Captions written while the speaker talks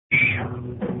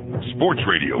Sports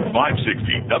Radio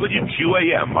 560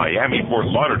 WQAM Miami Fort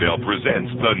Lauderdale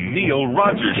presents The Neil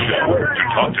Rogers Show. To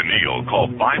talk to Neil, call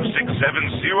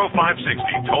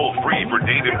 567-0560, toll free for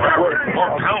date and Broward,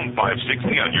 or pound 560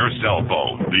 on your cell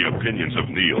phone. The opinions of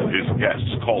Neil, his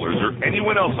guests, callers, or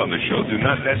anyone else on the show do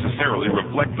not necessarily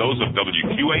reflect those of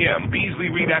WQAM,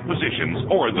 Beasley Reed Acquisitions,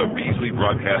 or the Beasley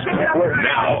Broadcast Group.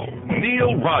 Now,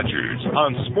 Neil Rogers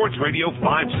on Sports Radio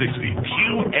 560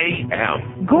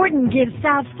 QAM. Gordon gives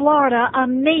South Florida a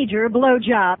major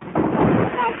blowjob. The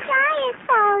sky is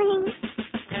falling.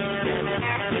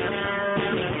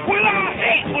 Well, I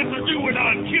hate what they're doing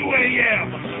on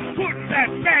QAM. Putting that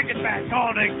faggot back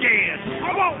on again.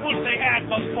 I want what they had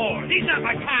before. He's not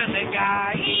my kind of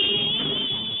guy.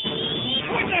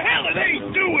 What the hell are they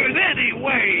doing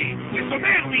anyway? It's a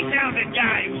manly sounding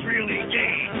guy who's really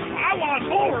gay. I want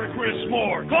more of Chris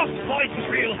Moore. Cause his voice is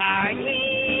real high.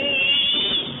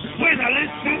 When I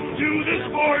listen to the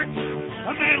sports,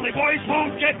 a manly voice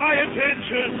won't get my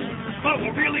attention. But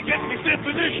will really get me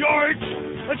sipping the shorts.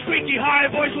 A squeaky high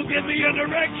voice will give me an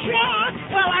erection.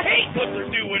 Well, I hate what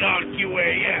they're doing on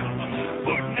QAM.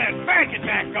 Putting that faggot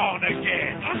back on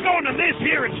again. I'm going to this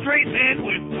here and straighten in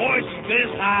with voices this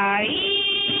high.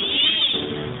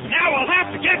 Now I'll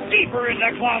have to get deeper in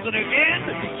that closet again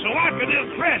so I can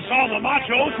impress all the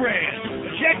macho friends.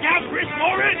 Check out Chris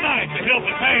Moore at night to help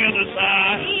his hand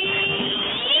aside.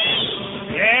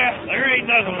 Yeah, there ain't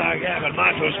nothing like having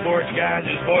macho sports guys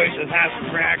whose voices hasn't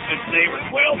cracked since they were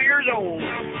 12 years old.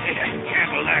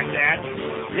 Handle like that.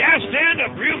 Yeah, stand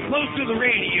up real close to the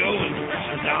radio and press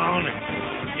it down and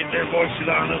get their voices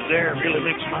on up there. It really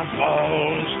makes my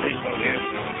balls stay so good.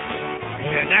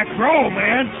 And that Crow,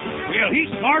 man, well, he's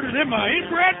smarter than my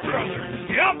inbred brother.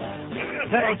 Yep.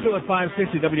 702 at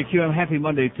 560 WQM. Happy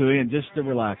Monday to you, and just to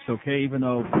relax, okay? Even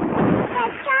though... The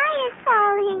sky is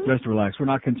falling. Just relax. We're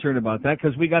not concerned about that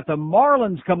because we got the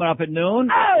Marlins coming up at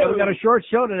noon. Oh. And we got a short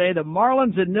show today. The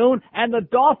Marlins at noon and the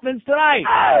Dolphins tonight.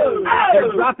 Oh.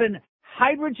 They're dropping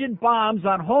hydrogen bombs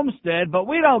on Homestead, but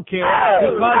we don't care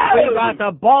because we got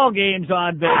the ball games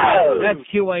on, baby. That's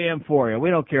QAM for you. We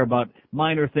don't care about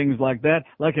minor things like that,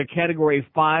 like a Category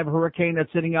 5 hurricane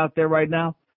that's sitting out there right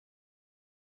now.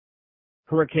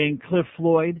 Hurricane Cliff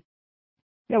Floyd.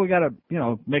 Yeah, we got to,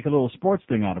 make a little sports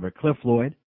thing out of it. Cliff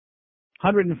Floyd.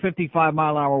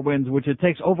 155-mile-an-hour winds, which it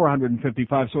takes over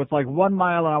 155, so it's like 1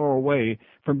 mile an hour away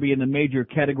from being a major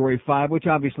Category 5, which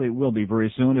obviously it will be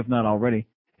very soon, if not already,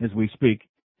 as we speak.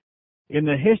 In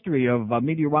the history of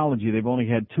meteorology, they've only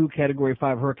had 2 Category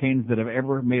 5 hurricanes that have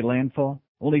ever made landfall.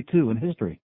 Only 2 in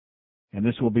history. And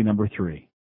this will be number 3.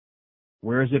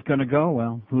 Where is it going to go?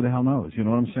 Well, who the hell knows? You know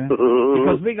what I'm saying?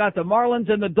 Because we got the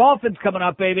Marlins and the Dolphins coming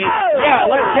up, baby. Yeah,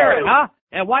 let's hear it, huh?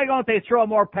 And why don't they throw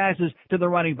more passes to the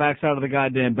running backs out of the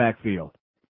goddamn backfield?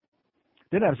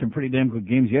 Did have some pretty damn good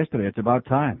games yesterday. It's about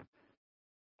time.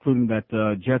 Including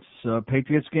that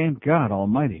Jets-Patriots game. God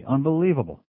almighty.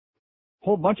 Unbelievable.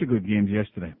 Whole bunch of good games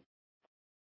yesterday.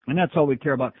 And that's all we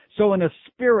care about. So in the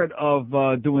spirit of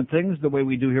doing things the way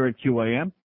we do here at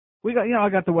QAM, we got, I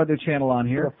got the Weather Channel on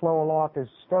here. The flow aloft is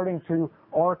starting to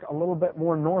arc a little bit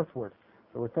more northward.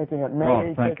 So we're thinking it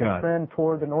may take a trend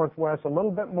toward the northwest a little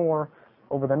bit more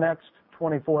over the next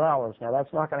 24 hours. Now,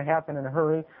 that's not going to happen in a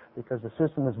hurry because the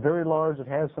system is very large. It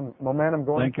has some momentum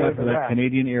going. Thank God for that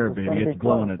Canadian air, baby. It's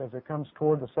blowing it. As it comes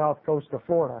toward the south coast of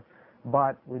Florida.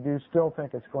 But we do still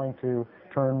think it's going to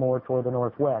turn more toward the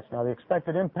northwest. Now, the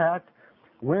expected impact,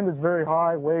 wind is very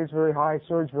high, waves very high,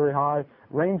 surge very high.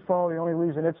 Rainfall, the only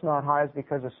reason it's not high is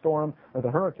because the storm, or the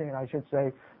hurricane, I should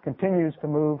say, continues to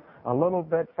move a little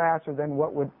bit faster than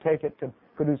what would take it to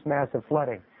produce massive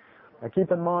flooding. Now,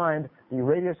 keep in mind, the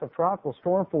radius of tropical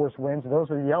storm force winds, those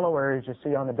are the yellow areas you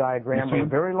see on the diagram, are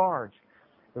very large.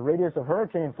 The radius of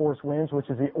hurricane force winds, which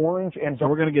is the orange and... So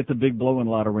we're going to get the big blowing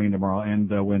lot of rain tomorrow and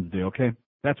Wednesday, okay?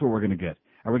 That's what we're going to get.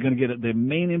 Are we going to get the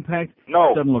main impact?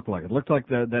 No. It doesn't look like it. It looks like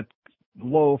that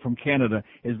low from Canada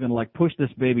is going to push this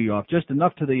baby off just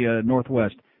enough to the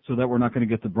northwest so that we're not going to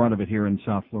get the brunt of it here in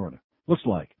South Florida. Looks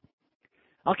like.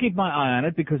 I'll keep my eye on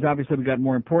it because obviously we got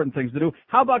more important things to do.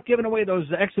 How about giving away those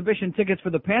exhibition tickets for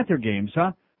the Panther games,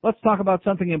 huh? Let's talk about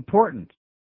something important.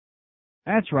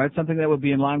 That's right, something that would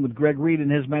be in line with Greg Reed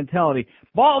and his mentality.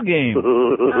 Ball game.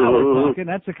 Now we're talking.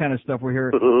 That's the kind of stuff we're here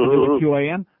to do with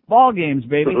QAM. Ball games,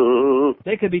 baby.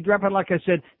 They could be dropping, like I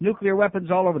said, nuclear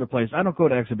weapons all over the place. I don't go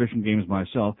to exhibition games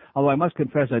myself, although I must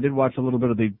confess I did watch a little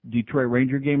bit of the Detroit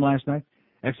Ranger game last night,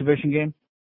 exhibition game,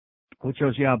 which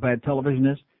shows you how bad television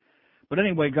is. But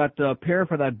anyway, got a pair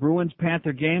for that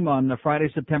Bruins-Panther game on Friday,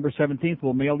 September 17th.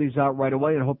 We'll mail these out right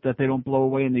away and hope that they don't blow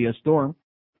away in the storm.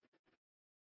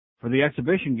 for the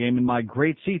exhibition game in my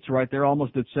great seats right there,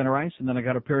 almost at center ice. And then I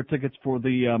got a pair of tickets for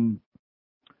the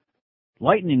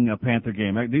Lightning Panther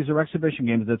game. These are exhibition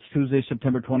games. That's Tuesday,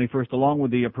 September 21st, along with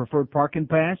the preferred parking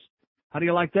pass. How do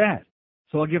you like that?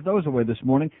 So I'll give those away this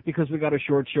morning because we got a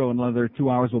short show. In another 2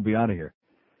 hours, we'll be out of here.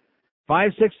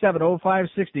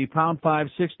 567-0560, pound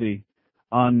 560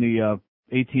 on the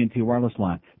AT&T wireless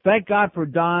line. Thank God for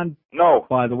Don. No.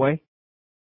 By the way.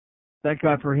 Thank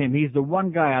God for him. He's the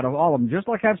one guy out of all of them. Just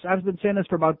like I've been saying this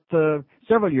for about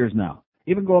several years now.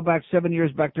 Even going back 7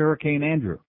 years back to Hurricane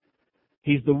Andrew.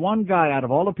 He's the one guy out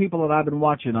of all the people that I've been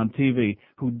watching on TV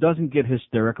who doesn't get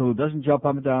hysterical, who doesn't jump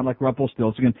up and down like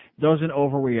Rumpelstiltskin, doesn't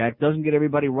overreact, doesn't get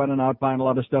everybody running out buying a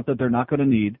lot of stuff that they're not going to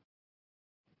need.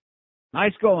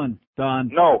 Nice going,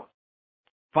 Don. No.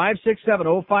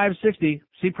 567-0560.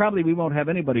 See, probably we won't have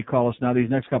anybody call us now these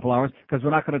next couple hours because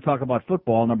we're not going to talk about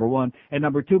football, number one. And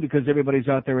number two, because everybody's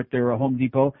out there at their Home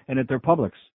Depot and at their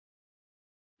Publix.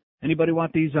 Anybody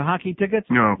want these hockey tickets?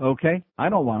 No. Okay. I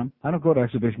don't want them. I don't go to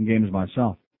exhibition games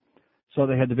myself. So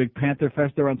they had the big Panther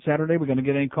Fest there on Saturday. We're going to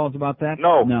get any calls about that?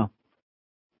 No. No.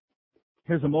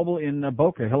 Here's a mobile in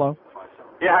Boca. Hello.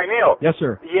 Yeah, hi, Neil. Yes,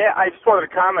 sir. Yeah, I just wanted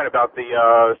to comment about the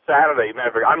Saturday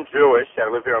Maverick. I'm Jewish.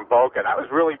 I live here in Boca, and I was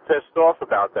really pissed off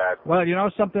about that. Well, you know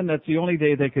something? That's the only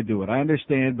day they could do it. I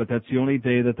understand, but that's the only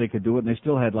day that they could do it, and they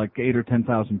still had like 8,000 or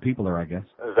 10,000 people there, I guess.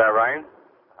 Is that right?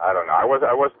 I don't know. I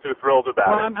wasn't too thrilled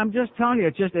about it. I'm just telling you,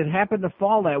 it happened to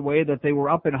fall that way that they were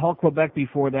up in Hull, Quebec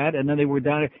before that, and then they were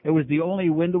down. It was the only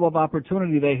window of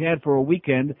opportunity they had for a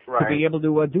weekend to be able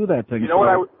to do that thing. You know what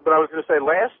I was going to say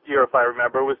last year, if I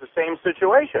remember, was the same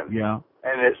situation. Yeah.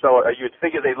 And so you'd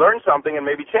figure they'd learn something and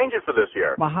maybe change it for this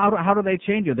year. Well, how do they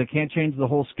change it? They can't change the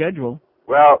whole schedule.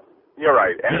 Well, you're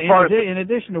right. And in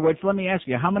addition to which, let me ask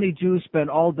you, how many Jews spend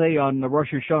all day on the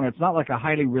Rosh Hashanah? It's not like a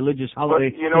highly religious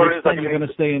holiday. But you know what it is? You're going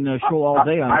to stay in shul all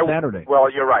day on Saturday. Well,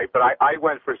 you're right. But I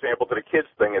went, for example, to the kids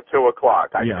thing at 2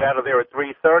 o'clock. I got out of there at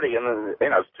 3:30, and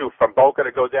then it's from Boca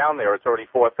to go down there. It's already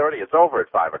 4:30. It's over at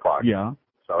 5 o'clock. Yeah.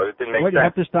 So it didn't make sense. You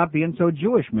have to stop being so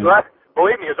Jewish, man. But,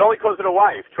 believe me, it's only because of the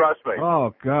wife. Trust me.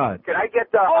 Oh God. Can I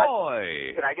get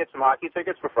Can I get some hockey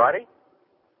tickets for Friday?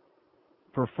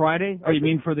 For Friday? Oh, you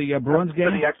mean for the Bruins game?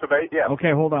 For the exhibition, yeah.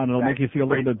 Okay, hold on. It'll make you feel a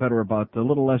little bit better about a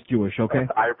little less Jewish, okay?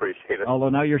 I appreciate it. Although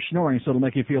now you're snoring, so it'll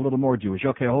make you feel a little more Jewish.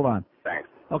 Okay, hold on. Thanks.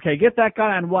 Okay, get that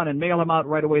guy on one and mail him out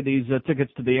right away these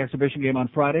tickets to the exhibition game on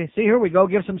Friday. See, here we go.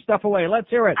 Give some stuff away. Let's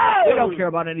hear it. Oh! We don't care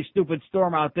about any stupid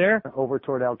storm out there. Over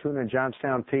toward Altoona and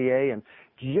Johnstown, PA, and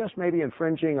just maybe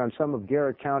infringing on some of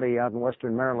Garrett County out in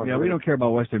western Maryland. Yeah, we don't care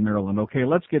about western Maryland, okay?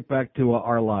 Let's get back to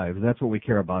our lives. That's what we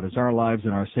care about, is our lives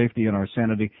and our safety and our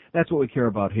sanity. That's what we care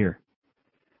about here.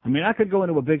 I mean, I could go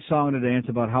into a big song and a dance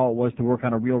about how it was to work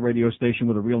on a real radio station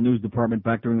with a real news department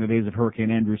back during the days of Hurricane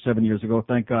Andrew 7 years ago.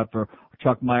 Thank God for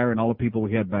Chuck Meyer and all the people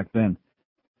we had back then.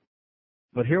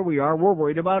 But here we are. We're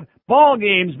worried about ball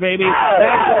games, baby.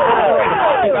 That's what we're worried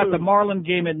about. We got the Marlin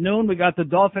game at noon. We got the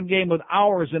Dolphin game with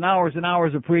hours and hours and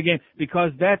hours of pregame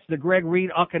because that's the Greg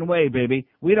Reed Uckin way, baby.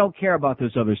 We don't care about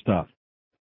this other stuff.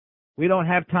 We don't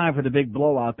have time for the big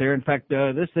blowout there. In fact,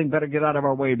 this thing better get out of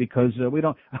our way because we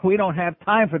don't have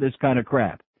time for this kind of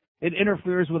crap. It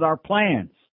interferes with our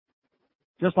plans.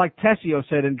 Just like Tessio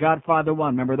said in Godfather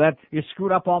 1. Remember that? You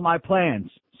screwed up all my plans.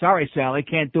 Sorry, Sally,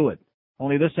 can't do it.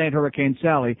 Only this ain't Hurricane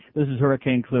Sally. This is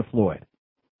Hurricane Cliff Floyd.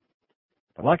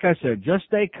 But like I said, just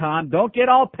stay calm. Don't get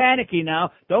all panicky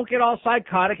now. Don't get all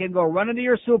psychotic and go run into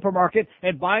your supermarket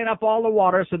and buying up all the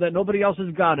water so that nobody else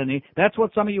has got any. That's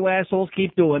what some of you assholes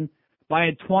keep doing,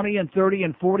 buying 20 and 30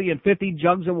 and 40 and 50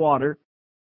 jugs of water.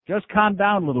 Just calm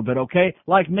down a little bit, okay?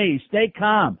 Like me, stay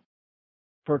calm,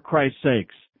 for Christ's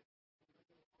sakes.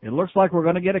 It looks like we're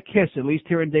going to get a kiss, at least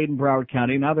here in Dayton, Broward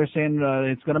County. Now they're saying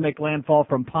it's going to make landfall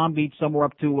from Palm Beach somewhere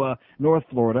up to North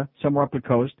Florida, somewhere up the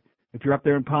coast. If you're up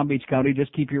there in Palm Beach County,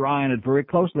 just keep your eye on it very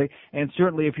closely. And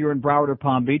certainly if you're in Broward or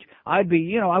Palm Beach, I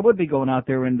would be going out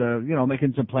there and,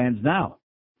 making some plans now.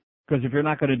 Because if you're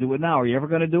not going to do it now, are you ever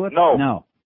going to do it? No. No.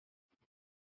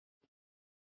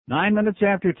 9 minutes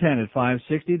after 10 at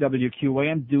 560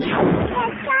 WQAM. The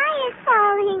sky is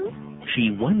falling.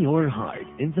 She won your heart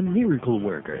in The Miracle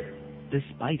Worker.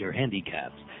 Despite her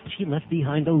handicaps, she left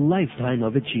behind a lifetime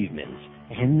of achievements.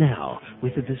 And now,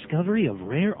 with the discovery of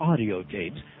rare audio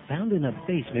tapes found in a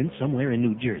basement somewhere in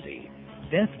New Jersey,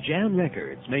 Def Jam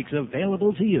Records makes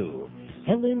available to you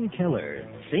Helen Keller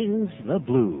Sings the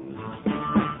Blues.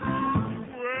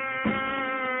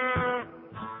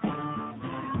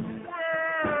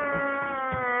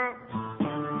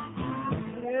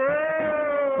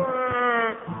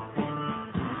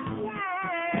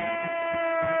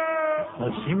 A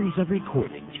series of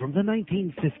recordings from the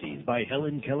 1950s by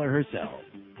Helen Keller herself,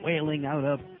 wailing out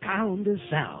a pound of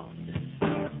sound.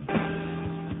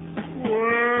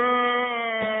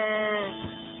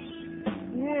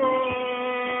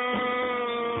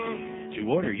 To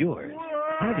order yours,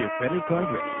 have your credit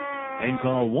card ready and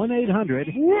call 1-800.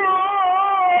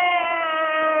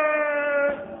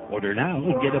 Order now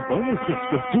and get a bonus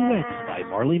disc of Duets by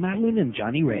Marley Madeline and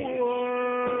Johnny Ray.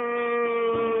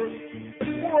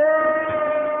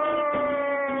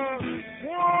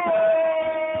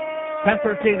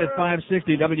 1013 at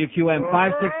 560 WQM,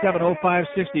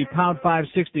 5670560, pound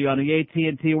 560 on the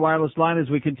AT&T wireless line as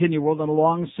we continue rolling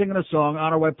along, singing a song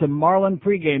on our way to Marlin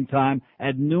pregame time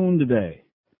at noon today.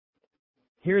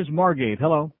 Here's Margate.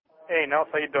 Hello. Hey, Nels,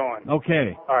 how you doing?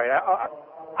 Okay. All right,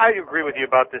 I agree with you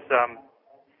about this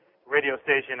radio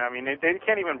station. I mean, they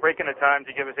can't even break into time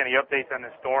to give us any updates on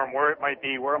the storm, where it might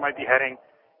be heading.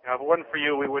 You know, if it wasn't for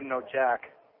you, we wouldn't know jack.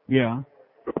 Yeah.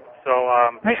 So,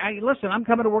 hey, listen, I'm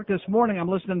coming to work this morning. I'm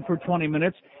listening for 20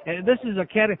 minutes, and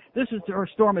her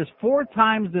storm is 4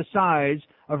 times the size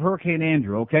of Hurricane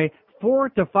Andrew, okay? 4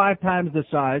 to 5 times the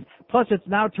size, plus it's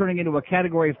now turning into a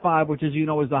Category 5, which, as you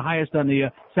know, is the highest on the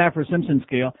Saffir-Simpson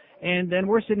scale. And then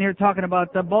we're sitting here talking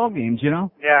about the ball games, you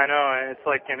know? Yeah, I know. And it's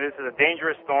like, this is a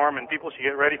dangerous storm, and people should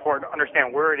get ready for it,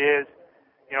 understand where it is.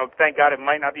 You know, thank God it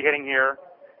might not be hitting here.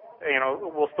 You know,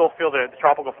 we'll still feel the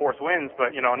tropical force winds,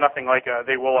 but, you know, nothing like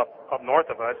they will up north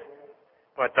of us.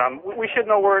 But we should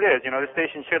know where it is. You know, the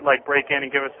station should, break in and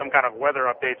give us some kind of weather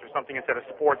updates or something instead of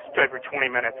sports every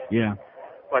 20 minutes. Yeah.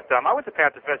 But I went to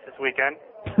Panther Fest this weekend.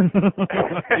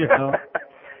 Yeah.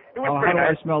 It was how pretty do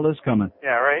nice. I smell this coming?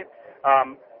 Yeah, right.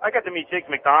 I got to meet Jake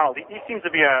McDonald. He seems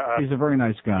to be He's a very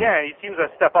nice guy. Yeah, he seems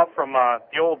a step up from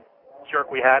the old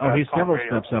jerk we had. Oh, he's several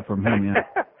steps up from him,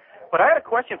 yeah. But I had a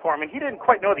question for him, and he didn't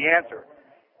quite know the answer.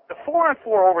 The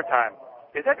 4-on-4 overtime,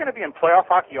 is that going to be in playoff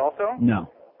hockey also?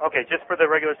 No. Okay, just for the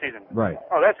regular season. Right.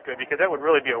 Oh, that's good, because that would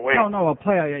really be a waste. No,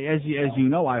 as you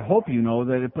know, I hope you know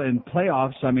that in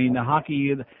playoffs, I mean, the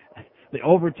hockey, the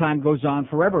overtime goes on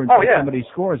forever until somebody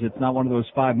scores. It's not one of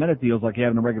those 5-minute deals like you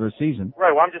have in a regular season.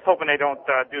 Right. Well, I'm just hoping they don't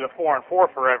do the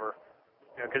 4-on-4 forever.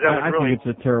 Because that would I really... think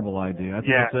it's a terrible idea. I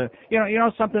think it's you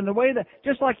know something, the way that,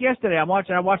 just like yesterday, I watched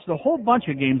a whole bunch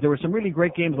of games. There were some really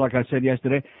great games, like I said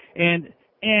yesterday, and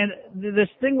this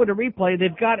thing with the replay,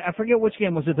 they've got, I forget which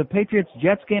game, was it the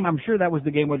Patriots-Jets game? I'm sure that was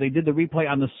the game where they did the replay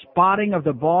on the spotting of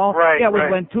the ball. Right, yeah, it was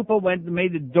when Tupa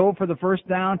made the dove for the first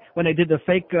down, when they did the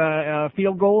fake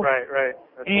field goal. Right.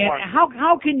 That's and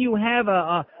how can you have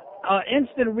a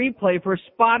instant replay for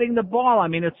spotting the ball? I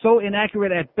mean, it's so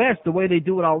inaccurate at best the way they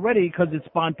do it already because it's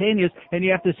spontaneous and you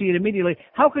have to see it immediately.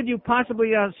 How could you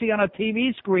possibly see on a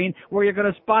TV screen where you're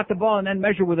going to spot the ball and then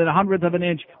measure within 1/100 of an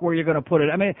inch where you're going to put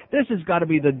it? I mean, this has got to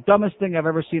be the dumbest thing I've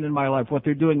ever seen in my life, what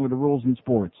they're doing with the rules in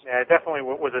sports. Yeah, it definitely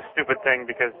was a stupid thing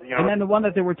because, you know... And then the one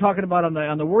that they were talking about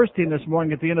on the worst team this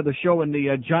morning at the end of the show in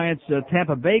the Giants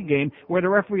Tampa Bay game, where the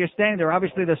referee is standing there.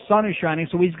 Obviously the sun is shining,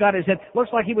 so he's got his head, looks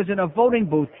like he was in a voting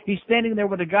booth. He's standing there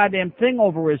with a goddamn thing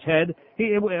over his head,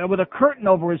 with a curtain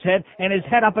over his head, and his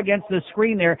head up against the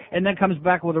screen there, and then comes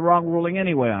back with the wrong ruling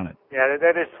anyway on it. Yeah,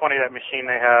 that is funny, that machine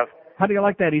they have. How do you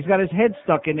like that? He's got his head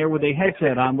stuck in there with a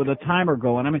headset on with a timer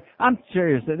going. I mean, I'm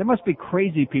serious. There must be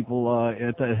crazy people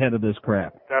at the head of this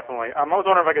crap. Definitely. I was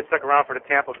wondering if I could stick around for the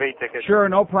Tampa Bay ticket. Sure,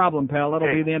 no problem, pal.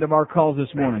 That'll be the end of our calls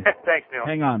this morning. Thanks, Neil.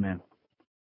 Hang on, man.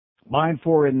 Line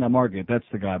 4 in Margate. That's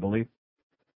the guy, I believe.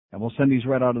 And we'll send these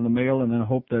right out in the mail and then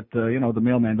hope that, the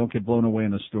mailman don't get blown away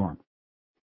in a storm.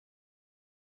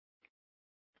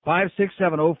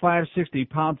 5670560,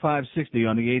 pound 560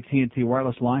 on the AT&T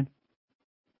wireless line.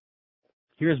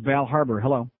 Here's Val Harbor.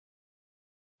 Hello.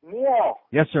 Neil.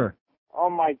 Yes, sir. Oh,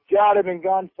 my God, I've been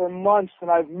gone for months, and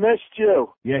I've missed you.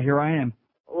 Yeah, here I am.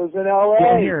 I was in L.A.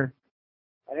 Yeah, here.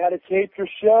 I had to tape your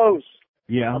shows.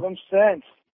 Yeah. Have them sent.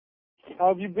 How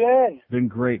have you been? Been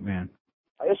great, man.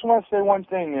 I just want to say one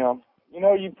thing, Neil. You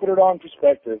know, you put it all in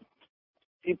perspective.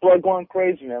 People are going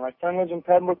crazy, man. My friend lives in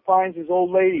Pembroke Pines, these old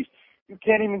ladies. You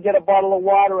can't even get a bottle of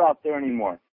water out there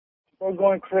anymore. People are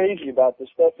going crazy about this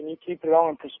stuff, and you keep it all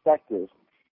in perspective.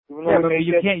 Yeah, but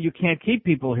you can't keep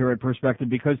people here in perspective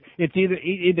because it's either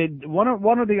one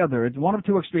or the other. It's one of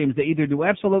two extremes. They either do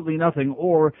absolutely nothing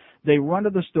or they run to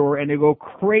the store and they go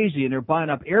crazy and they're buying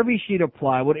up every sheet of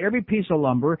plywood, every piece of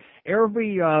lumber,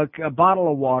 every bottle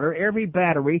of water, every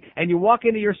battery, and you walk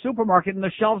into your supermarket and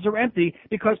the shelves are empty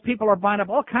because people are buying up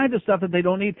all kinds of stuff that they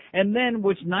don't need. And then,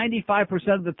 which 95%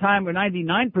 of the time or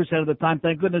 99% of the time,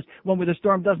 thank goodness, when the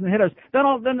storm doesn't hit us, then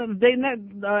the day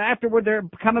afterward they're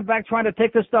coming back trying to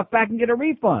take this stuff back and get a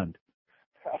refund.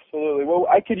 Absolutely. Well,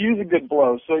 I could use a good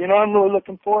blow, so, I'm really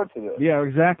looking forward to this. Yeah,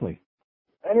 exactly.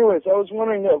 Anyways, I was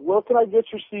wondering, where can I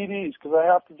get your CDs? Because I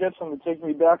have to get some to take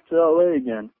me back to L.A.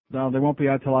 again. No, they won't be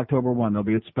out till October 1. They'll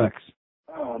be at Specs.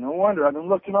 Oh, no wonder. I've been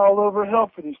looking all over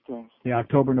hell for these things. Yeah,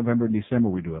 October, November, and December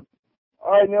we do it.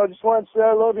 All right, Neil, just wanted to say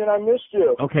I love you and I missed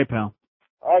you. Okay, pal.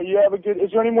 All right, you have a good... Is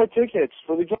there any more tickets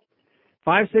for the game?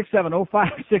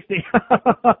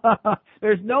 567-0560.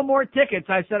 There's no more tickets.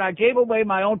 I said I gave away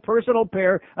my own personal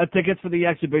pair of tickets for the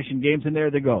exhibition games, and there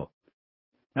they go.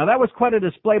 Now, that was quite a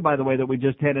display, by the way, that we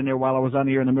just had in there while I was on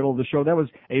the air in the middle of the show. That was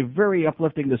a very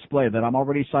uplifting display that I'm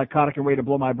already psychotic and ready to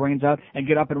blow my brains out and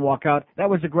get up and walk out. That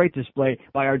was a great display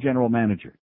by our general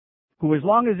manager, who, as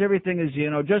long as everything is,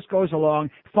 just goes along,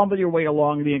 fumble your way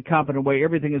along the incompetent way,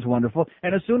 everything is wonderful.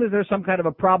 And as soon as there's some kind of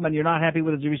a problem and you're not happy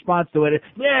with his response to it,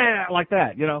 yeah, like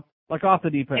that, like off the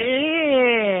deep end.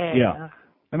 Yeah.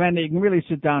 A man that you can really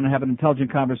sit down and have an intelligent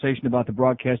conversation about the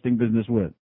broadcasting business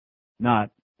with. Not.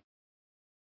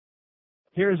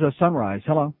 Here's a Sunrise.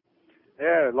 Hello.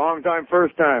 Yeah, long time,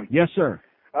 first time. Yes, sir.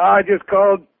 I just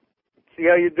called, see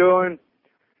how you're doing.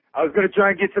 I was going to try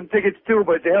and get some tickets too,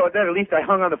 but the hell with that, at least I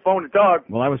hung on the phone to talk.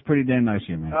 Well, that was pretty damn nice of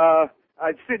you, man. I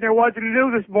was sitting there watching the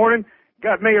news this morning.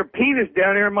 Got Mayor Penis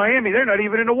down here in Miami. They're not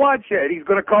even in the watch yet. He's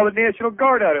going to call the National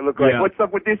Guard out, it looked like. Yeah. What's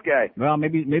up with this guy? Well,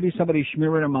 maybe somebody's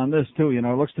smearing him on this, too. It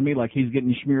looks to me like he's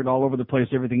getting smeared all over the place,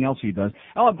 everything else he does.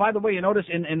 Oh, and by the way, you notice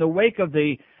in the wake of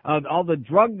all the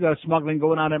drug smuggling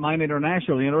going on at Miami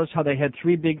International, you notice how they had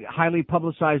 3 big, highly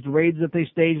publicized raids that they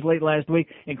staged late last week,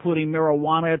 including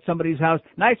marijuana at somebody's house.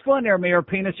 Nice going there, Mayor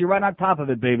Penis. You're right on top of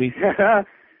it, baby.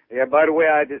 Yeah, by the way,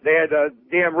 they had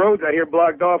damn roads out here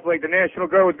blocked off like the National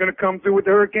Guard was going to come through with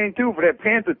the hurricane, too, for that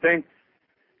Panther thing.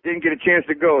 Didn't get a chance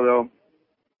to go, though.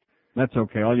 That's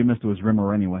okay. All you missed was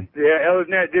Rimmer anyway. Yeah, other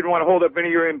than that, didn't want to hold up any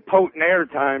of your impotent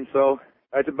airtime, so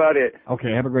that's about it.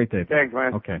 Okay, have a great day. Thanks,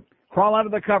 man. Okay. Crawl under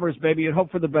the covers, baby, and hope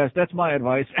for the best. That's my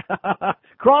advice.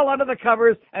 Crawl under the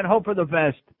covers and hope for the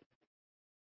best.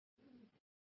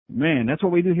 Man, that's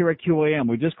what we do here at QAM.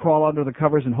 We just crawl under the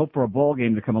covers and hope for a ball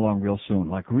game to come along real soon.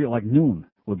 Like noon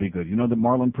would be good. The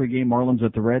Marlin pregame, Marlins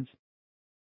at the Reds?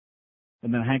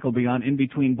 And then Hank will be on in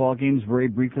between ball games very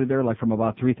briefly there, like from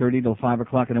about 3:30 till 5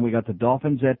 o'clock. And then we got the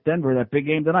Dolphins at Denver, that big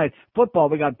game tonight. Football,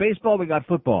 we got baseball, we got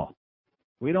football.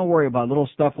 We don't worry about little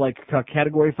stuff like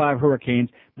Category 5 hurricanes.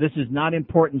 This is not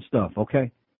important stuff,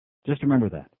 okay? Just remember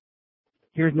that.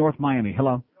 Here's North Miami.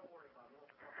 Hello.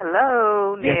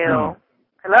 Hello, Neil. Yes, ma'am.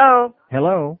 Hello.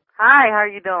 Hello. Hi, how are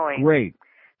you doing? Great.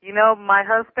 My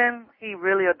husband, he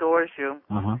really adores you.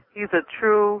 Uh-huh. He's a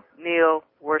true Neil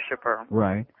worshiper.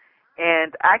 Right.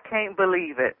 And I can't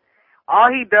believe it.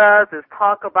 All he does is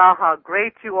talk about how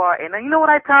great you are. And you know what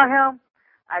I tell him?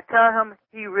 I tell him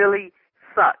he really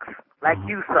sucks, like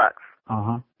you sucks.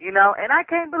 Uh-huh. And I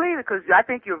can't believe it because I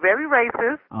think you're very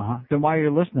racist. Uh-huh. Then why are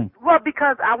you listening? Well,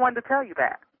 because I wanted to tell you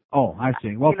that. Oh, I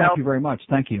see. Well, thank you very much.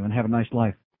 Thank you, and have a nice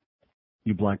life.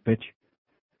 You black bitch.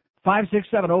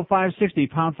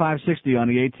 567-0560, pound 560 on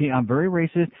the AT. I'm very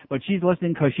racist, but she's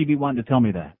listening because she be wanting to tell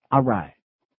me that. All right.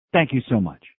 Thank you so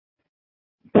much.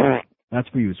 That's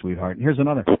for you, sweetheart. Here's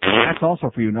another. That's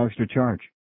also for you, no extra charge.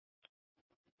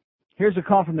 Here's a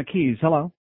call from the Keys.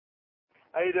 Hello.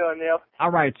 How you doing, Neil?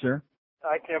 All right, sir.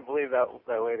 I can't believe that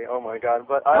lady. Oh, my God.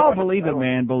 But Believe it,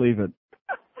 man. Believe it.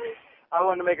 I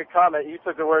wanted to make a comment. You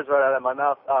took the words right out of my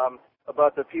mouth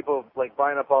about the people,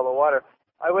 buying up all the water.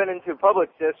 I went into Publix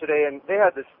yesterday, and they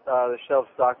had the shelves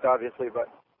stocked, obviously, but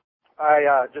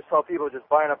I just saw people just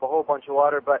buying up a whole bunch of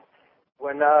water. But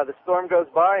when the storm goes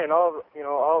by and all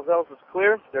else is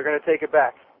clear, they're going to take it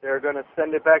back. They're going to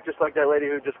send it back just like that lady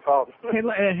who just called.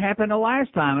 It happened the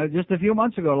last time, just a few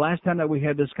months ago, last time that we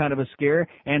had this kind of a scare,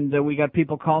 and we got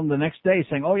people calling the next day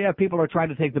saying, oh, yeah, people are trying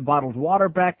to take the bottled water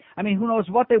back. I mean, who knows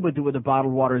what they would do with the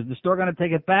bottled water? Is the store going to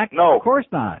take it back? No. Of course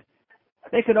not.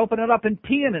 They could open it up and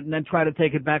pee in it and then try to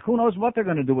take it back. Who knows what they're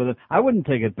going to do with it? I wouldn't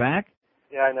take it back.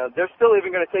 Yeah, I know. They're still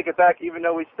even going to take it back, even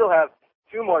though we still have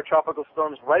 2 more tropical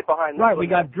storms right behind this. Right, we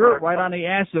got Gert right on the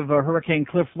ass of Hurricane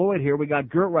Cliff Floyd here. We got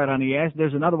Gert right on the ass.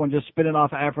 There's another one just spinning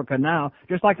off of Africa now.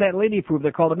 Just like that lady proved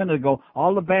that called a minute ago.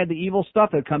 All the bad, the evil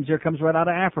stuff that comes here comes right out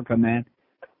of Africa, man.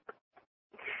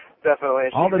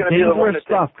 Definitely. All the dangerous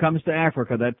stuff comes to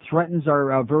Africa that threatens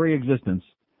our very existence.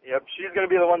 Yep, she's going to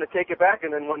be the one to take it back,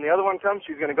 and then when the other one comes,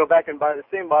 she's going to go back and buy the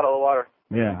same bottle of water.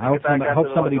 Yeah, I hope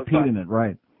somebody peed in it,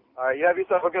 right. All right, you have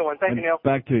yourself a good one. Thank you, Neil.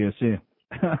 Back to you. See you.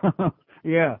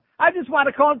 Yeah. I just want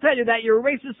to call and tell you that you're a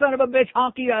racist son of a bitch,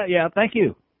 honky. Yeah, thank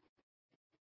you.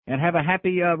 And have a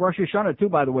happy Rosh Hashanah, too,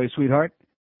 by the way, sweetheart.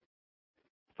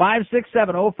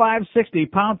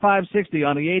 567-0560, pound 560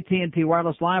 on the AT&T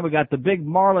wireless line. We got the big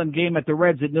Marlin game at the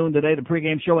Reds at noon today, the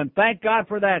pregame show, and thank God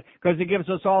for that because it gives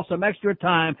us all some extra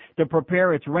time to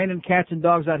prepare. It's raining cats and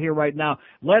dogs out here right now.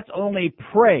 Let's only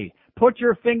pray. Put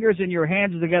your fingers and your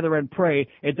hands together and pray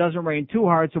it doesn't rain too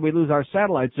hard so we lose our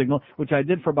satellite signal, which I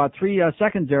did for about 3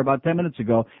 seconds there about 10 minutes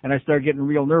ago, and I started getting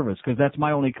real nervous because that's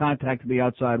my only contact to the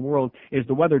outside world is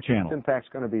the Weather Channel. Impact's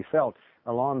going to be felt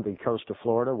along the coast of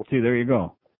Florida. See, there you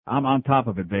go. I'm on top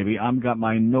of it, baby. I'm got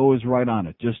my nose right on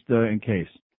it, just in case.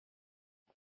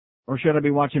 Or should I be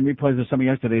watching replays of some of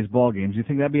yesterday's ball games? You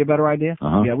think that'd be a better idea?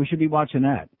 Uh-huh. Yeah, we should be watching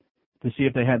that to see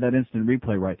if they had that instant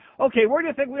replay right. Okay, where do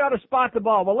you think we ought to spot the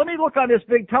ball? Well, let me look on this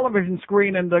big television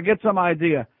screen and get some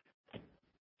idea.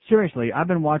 Seriously, I've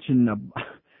been watching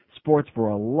sports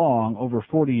for over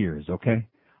 40 years, okay?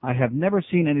 I have never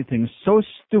seen anything so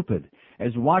stupid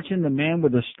as watching the man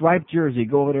with the striped jersey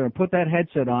go over there and put that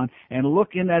headset on and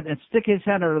look in that and stick his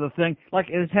head under the thing, like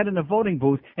his head in the voting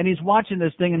booth, and he's watching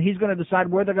this thing and he's going to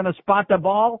decide where they're going to spot the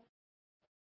ball?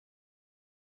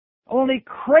 Only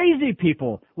crazy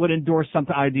people would endorse some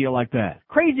idea like that.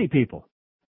 Crazy people.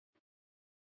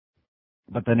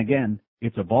 But then again,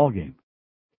 it's a ball game.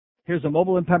 Here's a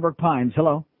mobile in Pembroke Pines.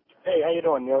 Hello. Hey, how you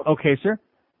doing, Neil? Okay, sir.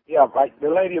 Yeah, like the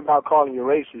lady about calling you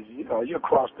racist, you know, you're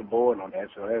across the board on that,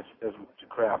 so that's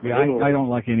crap. Yeah, anyway, I don't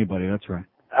like anybody. That's right.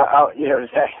 yeah,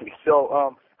 exactly.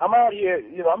 So I'm out here,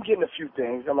 you know, I'm getting a few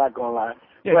things. I'm not gonna lie.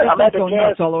 Yeah, but just I'm don't at the go gas.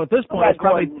 nuts. Although at this point,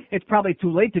 I'm it's probably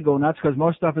too late to go nuts because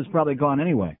most stuff is probably gone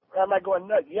anyway. I'm not going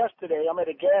nuts. Yesterday, I'm at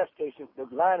a gas station. The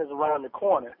line is around the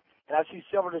corner, and I see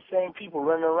several of the same people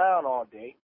running around all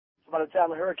day. So by the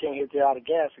time the hurricane hits, they're out of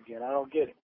gas again. I don't get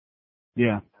it.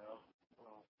 Yeah.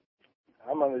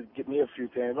 I'm going to get me a few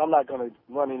things. I'm not going to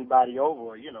run anybody over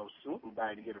or, you know, sue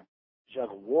anybody to get a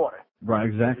jug of water. Right,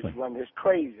 exactly. It's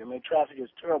crazy. I mean, traffic is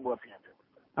terrible up here.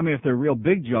 I mean, if they're real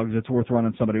big jugs, it's worth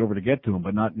running somebody over to get to them,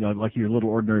 but not like your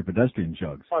little ordinary pedestrian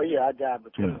jugs. Oh, yeah, I died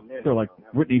between them. They're like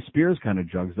Whitney Spears kind of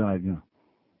jugs.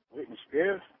 Whitney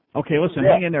Spears? Okay, listen,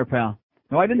 hang in there, pal.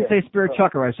 No, I didn't say Spear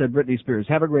Chucker. I said Britney Spears.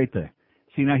 Have a great day.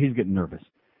 See, now he's getting nervous.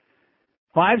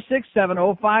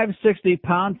 567-0560,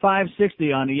 pound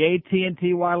 560 on the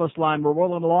AT&T wireless line. We're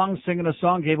rolling along, singing a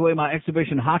song. Gave away my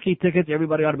exhibition hockey tickets.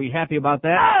 Everybody ought to be happy about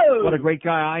that. Oh! What a great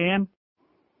guy I am.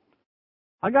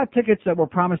 I got tickets that were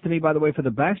promised to me, by the way, for the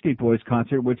Backstreet Boys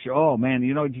concert, which, oh, man,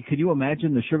 you know, could you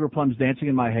imagine the Sugar Plums dancing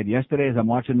in my head yesterday as I'm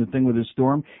watching the thing with the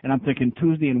storm? And I'm thinking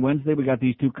Tuesday and Wednesday we got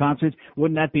these two concerts.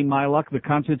 Wouldn't that be my luck? The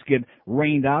concerts get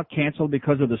rained out, canceled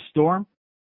because of the storm?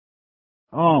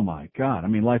 Oh, my God. I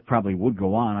mean, life probably would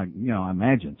go on. I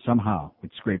imagine somehow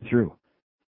we'd scrape through.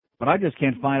 But I just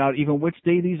can't find out even which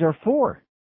day these are for,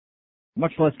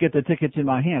 much less get the tickets in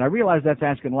my hand. I realize that's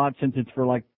asking a lot since it's for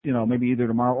maybe either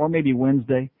tomorrow or maybe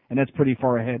Wednesday, and that's pretty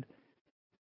far ahead.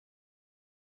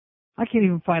 I can't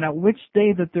even find out which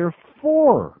day that they're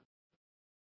for.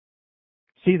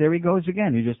 See, there he goes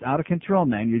again. You're just out of control,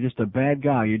 man. You're just a bad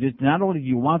guy. Not only do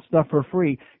you want stuff for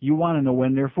free, you want to know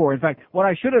when they're for. In fact, what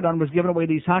I should have done was given away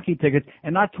these hockey tickets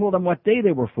and not told them what day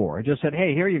they were for. I just said,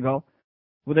 hey, here you go.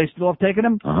 Will they still have taken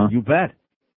them? Uh-huh. You bet.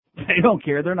 They don't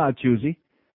care. They're not choosy.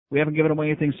 We haven't given away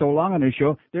anything so long on this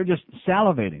show. They're just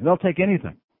salivating. They'll take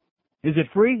anything. Is it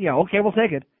free? Yeah, okay, we'll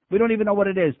take it. We don't even know what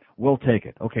it is. We'll take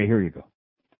it. Okay, here you go.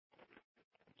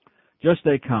 Just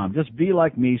stay calm. Just be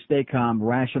like me. Stay calm,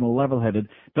 rational, level-headed.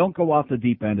 Don't go off the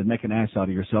deep end and make an ass out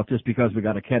of yourself just because we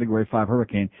got a Category 5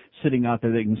 hurricane sitting out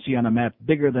there that you can see on a map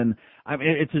bigger than,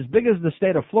 it's as big as the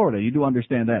state of Florida. You do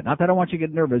understand that. Not that I want you to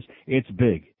get nervous. It's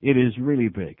big. It is really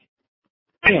big.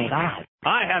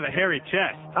 I have a hairy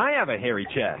chest. I have a hairy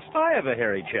chest. I have a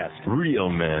hairy chest. Real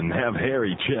men have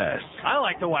hairy chests. I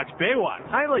like to watch Baywatch.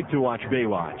 I like to watch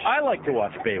Baywatch. I like to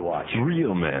watch Baywatch.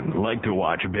 Real men like to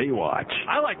watch Baywatch.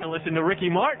 I like to listen to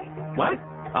Ricky Martin. What?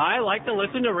 I like to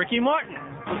listen to Ricky Martin.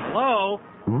 Hello?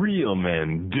 Real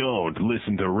men don't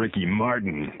listen to Ricky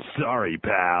Martin. Sorry,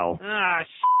 pal.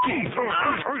 This is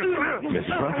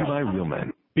brought to you by Real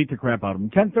Men. Beat the crap out of them.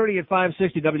 10:30 at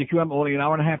 560 WQM. Only an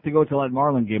hour and a half to go till that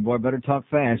Marlin game. Boy, better talk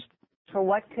fast. For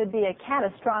what could be a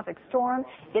catastrophic storm,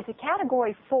 it's a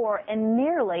Category 4 and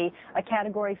nearly a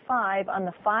Category 5 on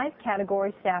the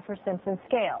 5-category Stafford-Simpson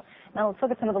scale. Now let's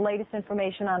look at some of the latest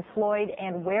information on Floyd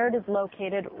and where it is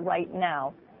located right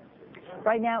now.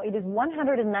 Right now, it is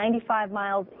 195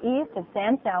 miles east of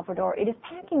San Salvador. It is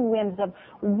packing winds of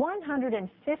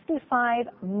 155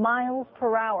 miles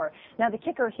per hour. Now, the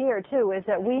kicker here, too, is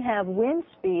that we have wind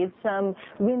speeds, some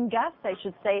wind gusts, I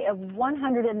should say, of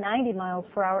 190 miles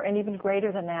per hour and even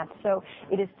greater than that. So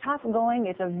it is tough going.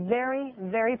 It's a very,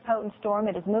 very potent storm.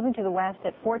 It is moving to the west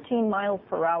at 14 miles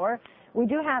per hour. We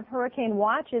do have hurricane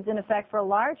watches in effect for a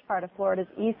large part of Florida's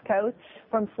east coast,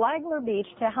 from Flagler Beach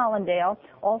to Hollandale.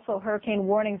 Also, hurricane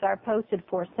warnings are posted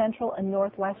for central and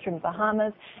northwestern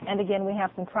Bahamas. And again, we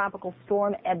have some tropical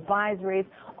storm advisories.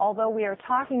 Although we are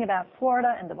talking about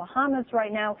Florida and the Bahamas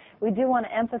right now, we do want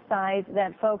to emphasize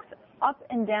that folks up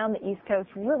and down the East Coast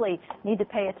really need to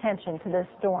pay attention to this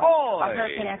storm. Oy. Our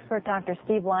hurricane expert, Dr.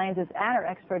 Steve Lyons, is at our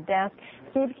expert desk.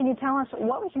 Steve, can you tell us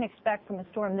what we can expect from a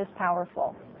storm this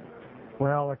powerful?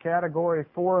 Well, a Category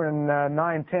 4 and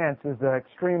 9/10 is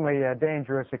extremely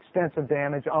dangerous, extensive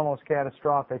damage, almost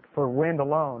catastrophic for wind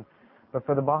alone. But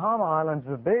for the Bahama Islands,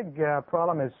 the big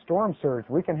problem is storm surge.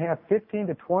 We can have 15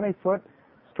 to 20-foot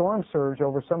storm surge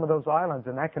over some of those islands,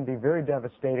 and that can be very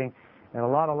devastating. And a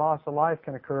lot of loss of life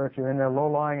can occur if you're in a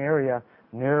low-lying area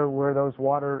near where those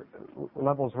water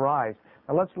levels rise.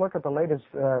 Now let's look at the latest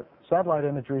satellite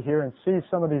imagery here and see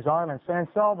some of these islands. San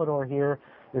Salvador here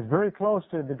is very close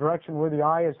to the direction where the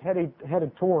eye is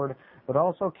headed toward, but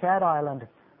also Cat Island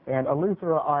and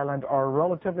Eleuthera Island are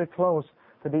relatively close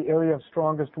to the area of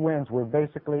strongest winds. We're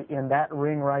basically in that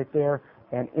ring right there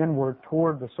and inward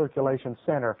toward the circulation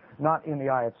center, not in the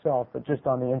eye itself, but just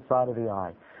on the inside of the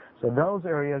eye. So those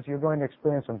areas, you're going to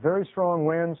experience some very strong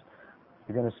winds.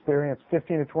 You're going to experience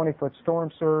 15 to 20-foot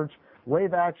storm surge.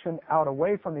 Wave action out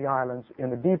away from the islands in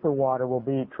the deeper water will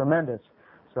be tremendous.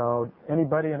 So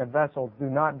anybody in a vessel, do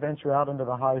not venture out into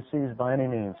the high seas by any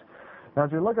means. Now,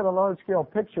 if you look at a large-scale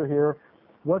picture here,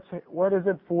 what is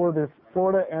it for the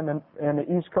Florida and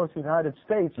the East Coast of the United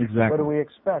States? Exactly. What do we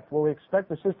expect? Well, we expect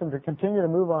the system to continue to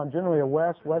move on generally a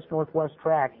west-northwest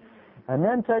track, and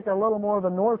then take a little more of the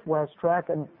northwest track.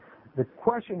 And the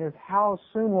question is, how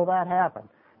soon will that happen?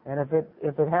 And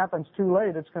if it happens too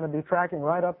late, it's going to be tracking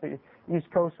right up the east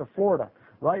coast of Florida.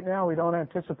 Right now, we don't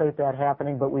anticipate that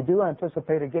happening, but we do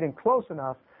anticipate it getting close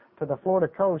enough to the Florida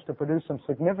coast to produce some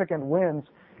significant winds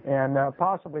and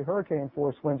possibly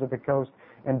hurricane-force winds at the coast.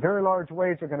 And very large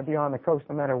waves are going to be on the coast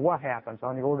no matter what happens,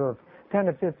 on the order of 10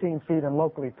 to 15 feet and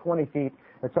locally 20 feet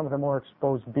at some of the more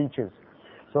exposed beaches.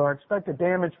 So our expected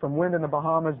damage from wind in the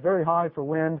Bahamas, very high for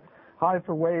wind, high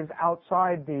for waves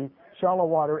outside the shallow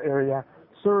water area.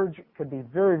 Surge could be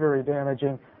very, very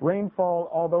damaging. Rainfall,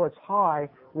 although it's high,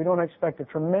 we don't expect a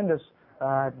tremendous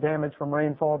damage from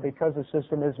rainfall because the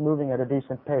system is moving at a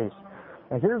decent pace.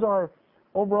 Now here's our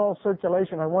overall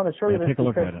circulation. I want to show you this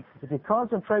because if you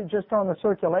concentrate just on the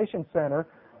circulation center,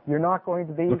 you're not going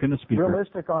to be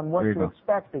realistic on what to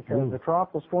expect because the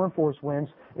tropical storm force winds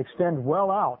extend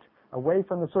well out away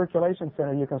from the circulation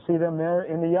center. You can see them there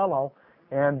in the yellow,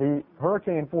 and the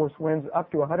hurricane force winds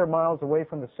up to 100 miles away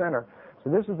from the center. So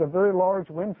this is a very large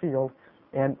wind field,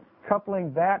 and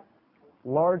coupling that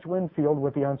large wind field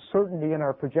with the uncertainty in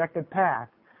our projected path,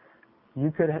 you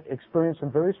could experience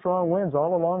some very strong winds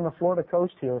all along the Florida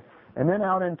coast here. And then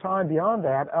out in time beyond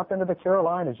that, up into the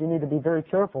Carolinas, you need to be very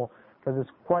careful because it's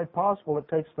quite possible it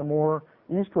takes the more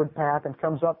eastward path and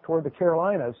comes up toward the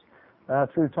Carolinas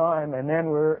through time, and then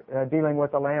we're dealing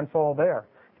with the landfall there.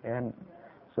 And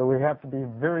so we have to be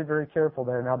very, very careful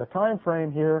there. Now the time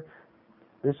frame here,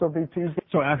 this will be Tuesday.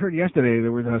 So I heard yesterday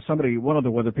there was one of the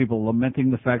weather people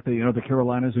lamenting the fact that, the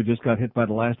Carolinas who just got hit by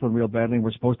the last one real badly and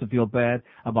were supposed to feel bad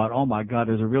about, oh my God,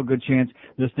 there's a real good chance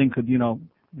this thing could, be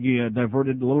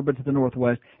diverted a little bit to the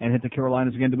northwest and hit the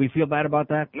Carolinas again. Do we feel bad about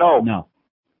that? No. No.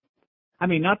 I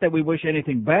mean, not that we wish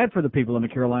anything bad for the people in the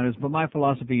Carolinas, but my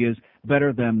philosophy is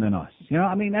better them than us.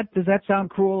 Does that sound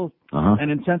cruel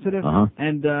and insensitive?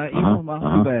 And evil? Well,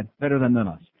 too bad. Better them than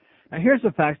us. Now, here's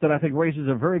the fact that I think raises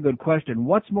a very good question.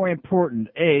 What's more important,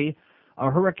 A,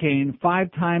 a hurricane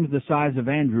 5 times the size of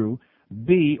Andrew,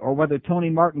 B, or whether Tony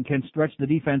Martin can stretch the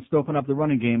defense to open up the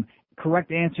running game? Correct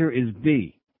answer is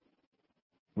B.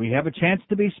 We have a chance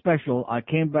to be special. I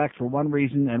came back for one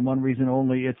reason and one reason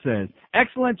only, it says.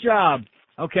 Excellent job.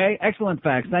 Okay, excellent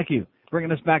facts. Thank you.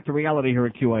 Bringing us back to reality here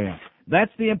at QAM.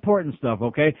 That's the important stuff,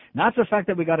 okay? Not the fact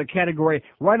that we got a category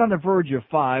right on the verge of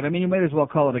 5. I mean, you might as well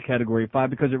call it a category 5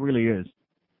 because it really is,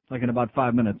 like in about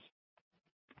 5 minutes.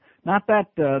 Not that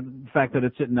fact that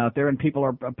it's sitting out there and people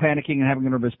are panicking and having a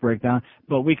nervous breakdown,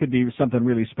 but we could be something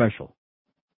really special.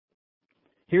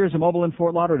 Here's a mobile in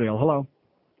Fort Lauderdale. Hello.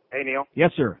 Hey, Neil.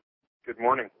 Yes, sir. Good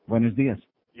morning. Buenos dias.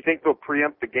 You think they'll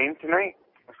preempt the game tonight?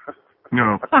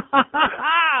 No.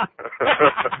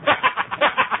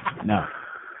 No.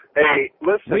 Hey,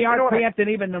 listen. We aren't preempting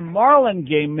even the Marlin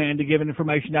game, man, to give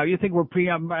information out. You think we're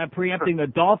preempting the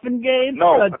Dolphin game?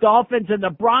 No. The Dolphins and the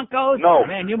Broncos? No.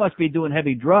 Man, you must be doing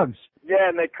heavy drugs. Yeah,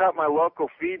 and they cut my local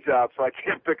feeds out, so I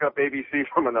can't pick up ABC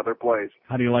from another place.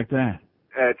 How do you like that?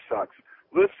 It sucks.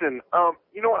 Listen,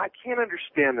 you know what? I can't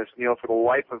understand this, Neil, for the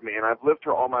life of me, and I've lived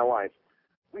here all my life.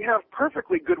 we have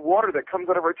perfectly good water that comes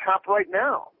out of our tap right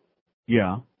now.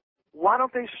 Yeah. Why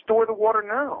don't they store the water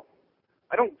now?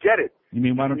 I don't get it. You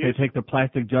mean why don't they take the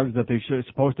plastic jugs that they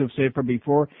supposed to have saved from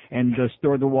before and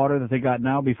store the water that they got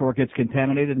now before it gets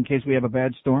contaminated in case we have a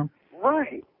bad storm?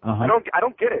 Right. Uh-huh. I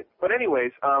don't get it. But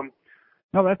anyways,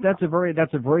 no, that's a very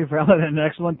valid and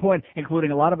excellent point,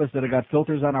 including a lot of us that have got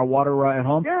filters on our water at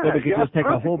home. Yeah, that we could just take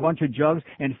perfect. a whole bunch of jugs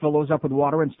and fill those up with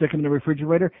water and stick them in the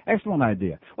refrigerator. Excellent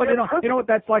idea. Well, you know what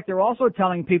that's like? They're also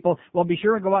telling people, well, be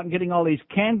sure and go out and getting all these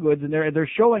canned goods, and they're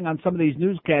showing on some of these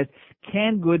newscasts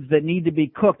canned goods that need to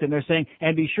be cooked, and they're saying,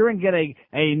 and be sure and get a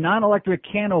non-electric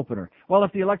can opener. Well,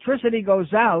 if the electricity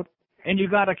goes out, and you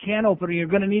got a can opener, you're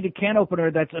going to need a can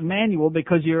opener that's a manual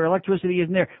because your electricity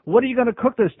isn't there. What are you going to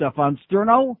cook this stuff on,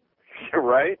 Sterno?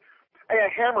 Right? Hey, a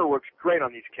hammer works great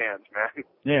on these cans, man.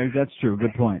 Yeah, that's true.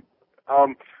 Good point.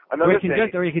 Another thing.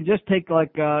 You can just take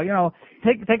like,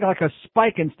 take like a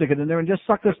spike and stick it in there and just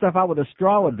suck this stuff out with a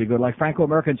straw would be good. Like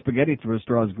Franco-American spaghetti through a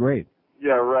straw is great.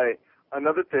 Yeah, right.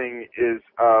 Another thing is,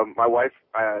 my wife,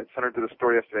 I sent her to the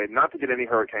store yesterday, not to get any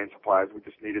hurricane supplies. We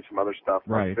just needed some other stuff,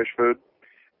 like fish food.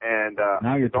 And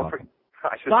now you're talking.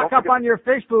 Stock up on your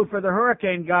fish food for the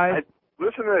hurricane, guys.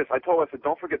 Listen to this. I told her, I said,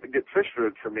 don't forget to get fish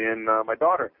food for me and my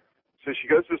daughter. So she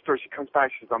goes to the store. She comes back.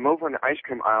 She says, I'm over in the ice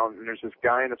cream aisle, and there's this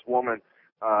guy and this woman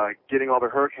getting all their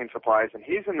hurricane supplies, and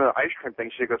he's in the ice cream thing.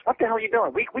 She goes, what the hell are you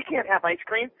doing? We can't have ice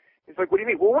cream. He's like, what do you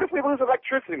mean? Well, what if we lose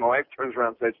electricity? My wife turns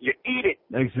around and says, you eat it.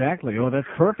 Exactly. Oh, that's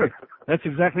perfect. That's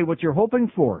exactly what you're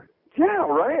hoping for. Yeah,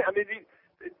 right? I mean,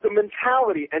 the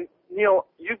mentality, and Neil,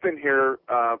 you've been here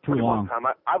for a long time.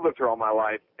 I've lived here all my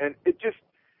life, and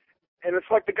it's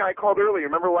like the guy called earlier.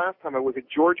 Remember last time it was at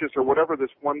George's or whatever, this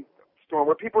one storm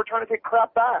where people were trying to take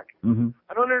crap back. Mm-hmm.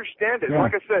 I don't understand it. Yeah.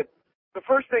 Like I said, the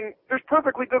first thing, there's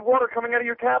perfectly good water coming out of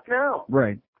your tap now.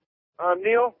 Right.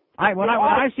 Neil? When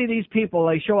I see these people,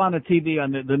 they show on the TV,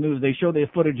 on the news, they show the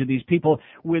footage of these people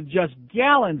with just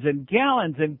gallons and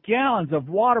gallons and gallons of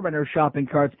water in their shopping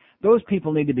carts. Those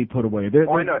people need to be put away.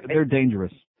 They're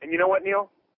dangerous. And you know what, Neil?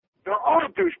 They're all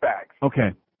douchebags.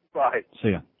 Okay. Bye. See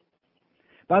ya.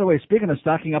 By the way, speaking of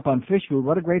stocking up on fish food,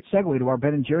 what a great segue to our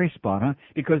Ben & Jerry's spot, huh?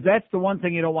 Because that's the one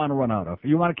thing you don't want to run out of.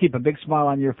 You want to keep a big smile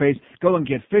on your face, go and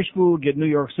get fish food, get New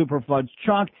York Super Fudge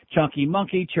Chunk, Chunky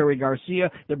Monkey, Cherry Garcia,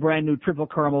 the brand new Triple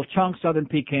Caramel Chunk, Southern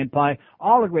Pecan Pie,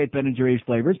 all the great Ben & Jerry's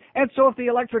flavors. And so if the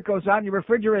electric goes on, your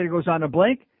refrigerator goes on a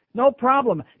blink, no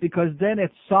problem, because then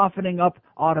it's softening up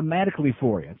automatically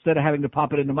for you. Instead of having to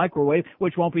pop it in the microwave,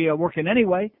 which won't be working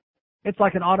anyway, it's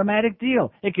like an automatic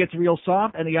deal. It gets real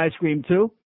soft, and the ice cream too.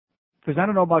 Because I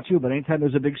don't know about you, but anytime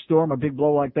there's a big storm, a big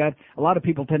blow like that, a lot of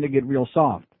people tend to get real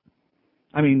soft.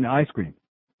 I mean, ice cream.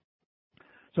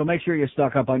 So make sure you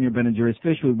stock up on your Ben & Jerry's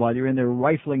fish food while you're in there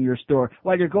rifling your store.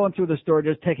 While you're going through the store,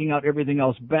 just taking out everything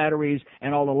else, batteries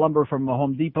and all the lumber from the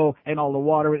Home Depot and all the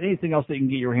water and anything else that you can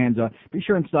get your hands on. Be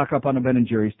sure and stock up on the Ben &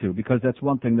 Jerry's too, because that's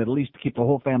one thing that at least keep the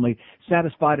whole family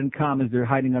satisfied and calm as they're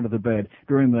hiding under the bed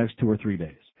during the next 2 or 3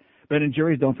 days. Ben &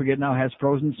 Jerry's, don't forget, now has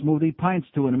frozen smoothie pints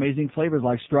too, and amazing flavors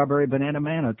like strawberry banana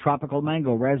manna, tropical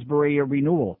mango, raspberry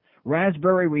renewal.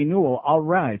 Raspberry renewal, all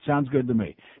right, sounds good to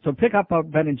me. So pick up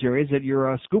Ben & Jerry's at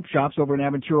your scoop shops over in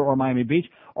Aventura or Miami Beach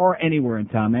or anywhere in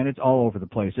town, man. It's all over the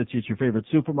place. It's at your favorite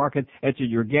supermarket. It's at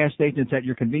your gas station. It's at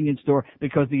your convenience store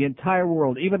because the entire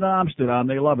world, even in Amsterdam,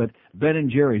 they love it. Ben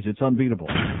 & Jerry's, it's unbeatable.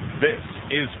 This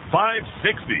is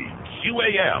 560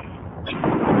 QAM. The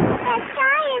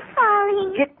sky is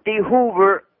falling. Get the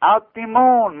Hoover out the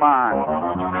moon, man.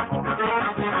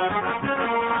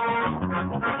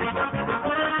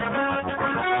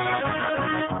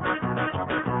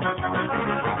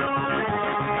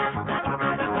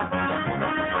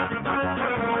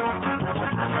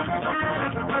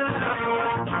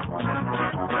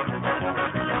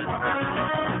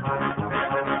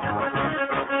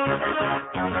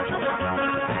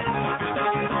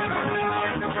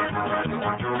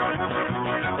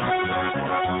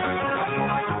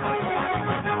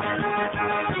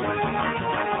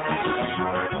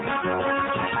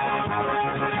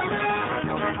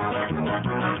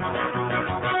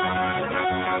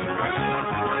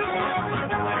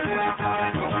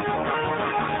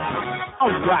 All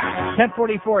right.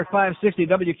 1044 at 560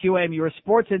 WQAM, your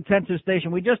sports-intensive station.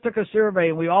 We just took a survey,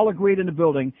 and we all agreed in the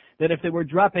building that if they were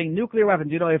dropping nuclear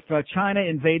weapons, you know, if China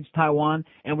invades Taiwan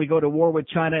and we go to war with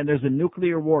China and there's a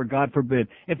nuclear war, God forbid,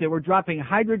 if they were dropping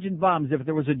hydrogen bombs, if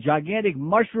there was a gigantic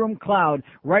mushroom cloud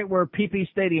right where PP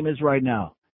Stadium is right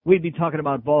now, we'd be talking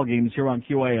about ball games here on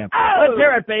QAM. Oh! Let's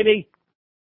hear it, baby.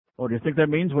 Oh, do you think that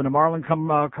means when the Marlins come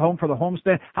home for the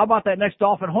homestand? How about that next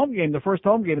Dolphin home game, the first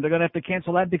home game? They're going to have to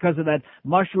cancel that because of that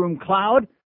mushroom cloud?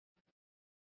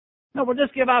 No, we'll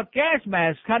just give out gas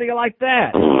masks. How do you like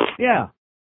that? Yeah.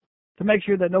 To make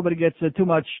sure that nobody gets too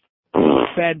much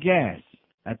bad gas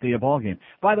at the ball game.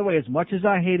 By the way, as much as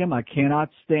I hate him, I cannot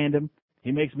stand him.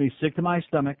 He makes me sick to my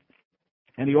stomach.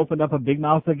 And he opened up a big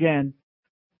mouth again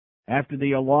after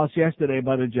the loss yesterday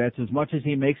by the Jets. As much as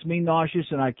he makes me nauseous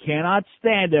and I cannot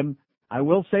stand him, I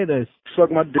will say this,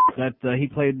 that he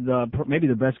played maybe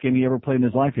the best game he ever played in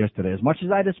his life yesterday. As much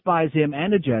as I despise him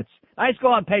and the Jets, nice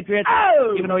going, Patriots,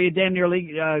 even though you damn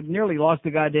nearly lost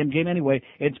the goddamn game anyway,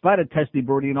 in spite of Testy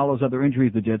Birdie and all those other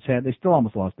injuries the Jets had, they still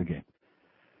almost lost the game.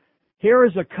 Here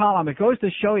is a column. It goes to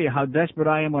show you how desperate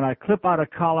I am when I clip out a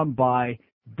column by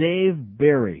Dave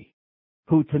Barry,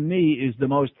 who to me is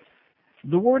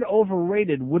the word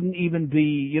overrated wouldn't even be,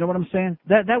 you know what I'm saying?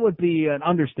 That would be an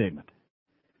understatement.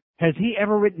 Has he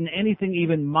ever written anything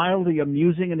even mildly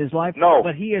amusing in his life? No.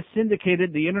 But he has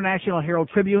syndicated the International Herald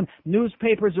Tribune,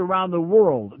 newspapers around the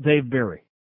world, Dave Barry.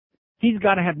 He's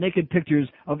got to have naked pictures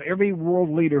of every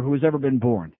world leader who has ever been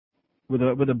born with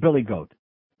a billy goat.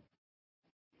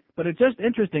 But it's just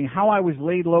interesting how I was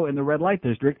laid low in the red light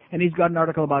district, and he's got an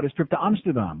article about his trip to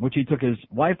Amsterdam, which he took his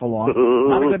wife along.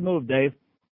 Not a good move, Dave.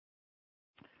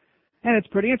 And it's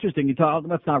pretty interesting.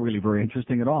 That's not really very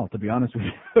interesting at all, to be honest with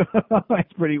you.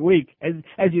 It's pretty weak,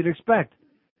 as you'd expect.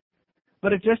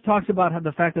 But it just talks about how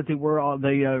the fact that they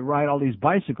ride all these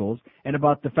bicycles, and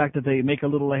about the fact that they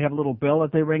have a little bell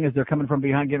that they ring as they're coming from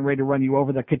behind, getting ready to run you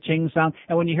over, the ka-ching sound.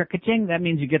 And when you hear ka-ching, that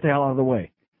means you get the hell out of the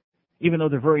way. Even though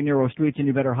they're very narrow streets and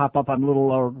you better hop up on a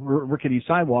little rickety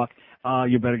sidewalk,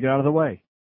 you better get out of the way.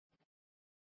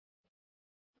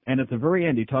 And at the very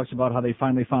end, he talks about how they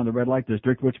finally found the red light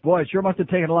district, which, boy, it sure must have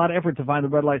taken a lot of effort to find the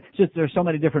red light. It's just there's so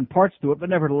many different parts to it, but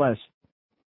nevertheless.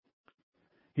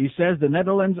 He says the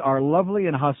Netherlands are lovely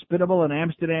and hospitable, and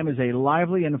Amsterdam is a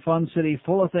lively and fun city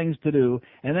full of things to do.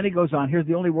 And then he goes on. Here's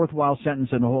the only worthwhile sentence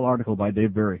in the whole article by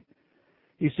Dave Barry.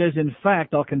 He says, in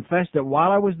fact, I'll confess that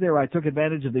while I was there, I took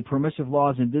advantage of the permissive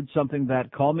laws and did something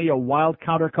that, call me a wild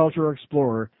counterculture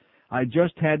explorer, I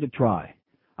just had to try.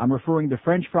 I'm referring to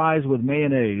French fries with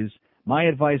mayonnaise. My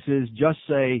advice is just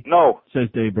say, no, says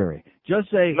Dave Barry. Just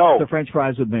say no. The French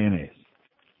fries with mayonnaise.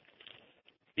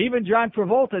 Even John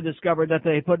Travolta discovered that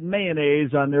they put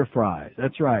mayonnaise on their fries.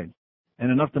 That's right.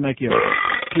 And enough to make you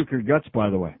puke your guts, by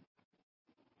the way.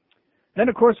 Then,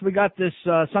 of course, we got this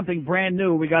something brand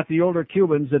new. We got the older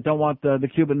Cubans that don't want the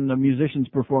Cuban musicians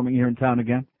performing here in town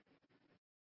again.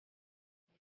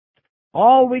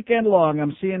 All weekend long,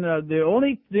 I'm seeing the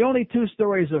only two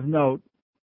stories of note.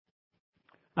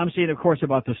 I'm seeing, of course,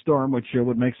 about the storm, which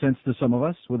would make sense to some of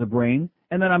us with a brain.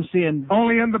 And then I'm seeing...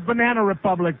 Only in the Banana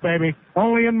Republic, baby.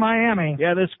 Only in Miami.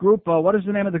 Yeah, this group, what is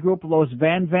the name of the group? Los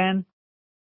Van Van?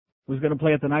 Who's going to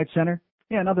play at the Night Center?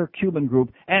 Yeah, another Cuban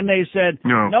group. And they said,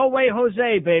 no way,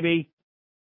 Jose, baby.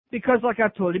 Because, like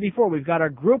I've told you before, we've got a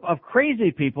group of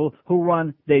crazy people who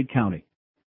run Dade County.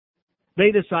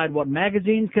 They decide what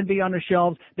magazines can be on the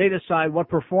shelves. They decide what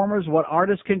performers, what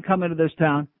artists can come into this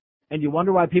town. And you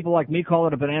wonder why people like me call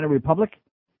it a Banana Republic?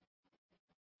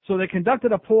 So they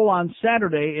conducted a poll on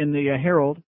Saturday in the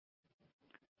Herald.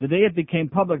 The day it became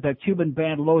public that Cuban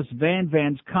band Los Van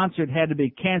Van's concert had to be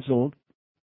canceled.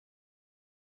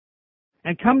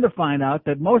 And come to find out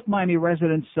that most Miami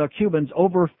residents, Cubans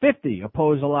over 50,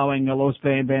 oppose allowing Los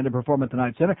Van Van to perform at the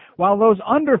Night Center, while those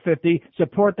under 50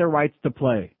 support their rights to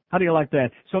play. How do you like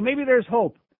that? So maybe there's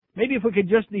hope. Maybe if we could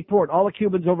just deport all the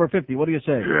Cubans over 50. What do you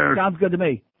say? Yeah. Sounds good to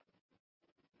me.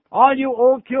 All you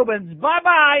old Cubans,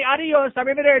 bye-bye, adios,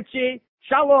 arrivederci,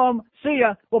 shalom, see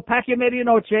ya. We'll pack you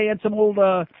medianoche and some old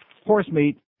horse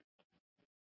meat.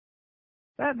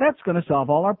 That's going to solve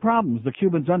all our problems, the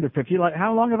Cubans under 50. Like,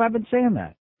 how long have I been saying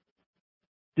that?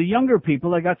 The younger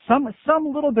people, they got some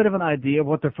little bit of an idea of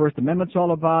what the First Amendment's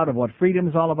all about, of what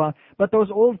freedom's all about. But those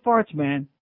old farts, man,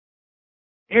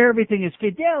 everything is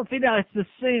Fidel. It's the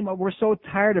same. We're so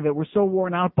tired of it. We're so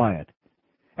worn out by it.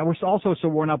 And we're also so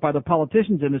worn out by the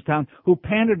politicians in this town who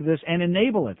pander to this and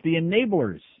enable it. The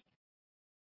enablers.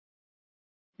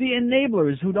 The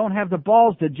enablers who don't have the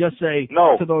balls to just say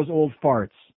no to those old farts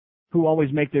who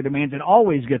always make their demands and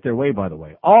always get their way, by the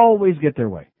way. Always get their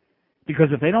way. Because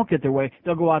if they don't get their way,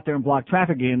 they'll go out there and block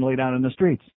traffic and lay down in the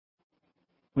streets.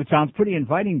 Which sounds pretty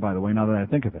inviting, by the way, now that I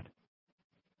think of it.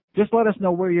 Just let us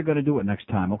know where you're going to do it next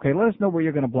time, okay? Let us know where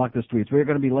you're going to block the streets, where you're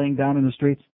going to be laying down in the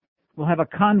streets. We'll have a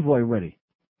convoy ready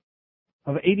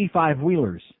of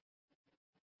 85-wheelers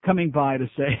coming by to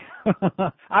say,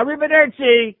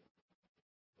 arrivederci!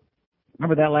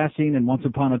 Remember that last scene in Once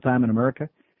Upon a Time in America,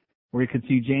 where you could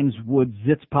see James Woods'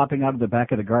 zits popping out of the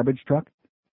back of the garbage truck?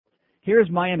 Here's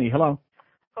Miami. Hello.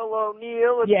 Hello,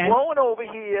 Neil. It's Yeah. blowing over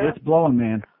here. It's blowing,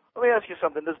 man. Let me ask you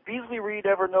something. Does Beasley Reed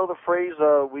ever know the phrase,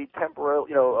 we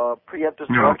temporarily, preempt this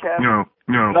No, broadcast?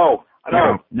 no.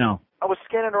 No. I was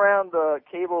scanning around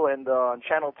cable and on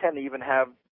Channel 10 they even have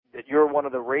that you're one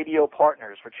of the radio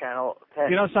partners for Channel 10.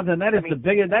 You know something? That is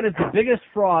the biggest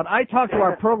fraud. I talked to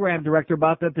our program director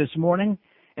about that this morning.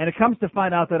 And it comes to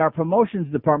find out that our promotions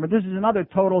department, this is another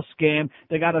total scam.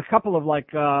 They got a couple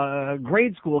of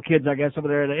grade school kids, I guess, over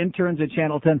there, the interns at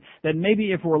Channel 10, that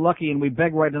maybe if we're lucky and we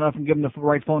beg right enough and give them the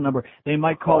right phone number, they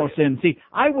might call us in. See,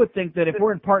 I would think that if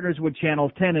we're in partners with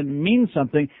Channel 10 and it means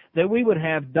something, that we would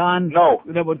have Don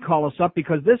that would call us up,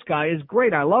 because this guy is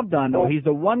great. I love Don. He's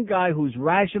the one guy who's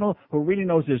rational, who really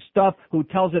knows his stuff, who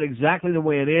tells it exactly the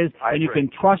way it is, and you can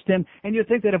trust him. And you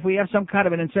think that if we have some kind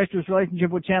of an incestuous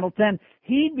relationship with Channel 10,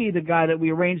 he'd be the guy that we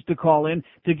arranged to call in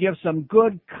to give some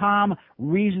good, calm,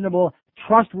 reasonable,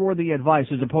 trustworthy advice,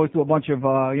 as opposed to a bunch of,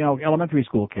 elementary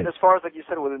school kids. And as far as, like you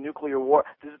said, with a nuclear war,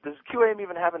 does QAM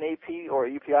even have an AP or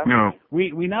EPI? No.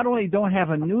 We not only don't have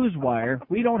a news wire,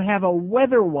 we don't have a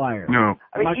weather wire. No.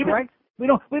 Am I correct? We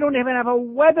don't even have a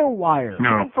weather wire.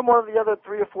 No. Even from one of the other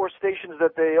 3 or 4 stations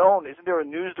that they own, isn't there a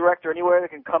news director anywhere that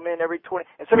can come in every 20?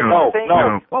 Instead of saying,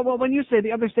 Well, when you say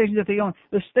the other stations that they own,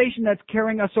 the station that's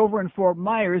carrying us over in Fort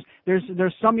Myers, there's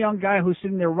some young guy who's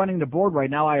sitting there running the board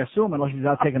right now, I assume, unless he's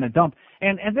out taking a dump.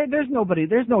 And there's nobody,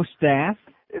 there's no staff.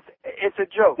 It's a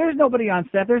joke. There's nobody on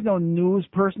staff. There's no news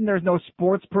person. There's no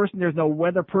sports person. There's no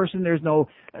weather person. There's no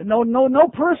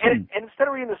person. And instead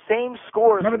of reading the same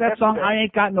scores. Remember that song, I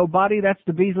Ain't Got Nobody? That's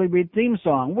the Beasley Reed theme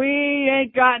song. We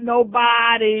ain't got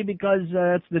nobody, because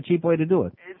that's the cheap way to do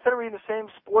it. Instead of reading the same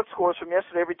sports scores from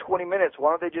yesterday every 20 minutes,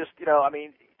 why don't they just,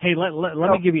 Hey,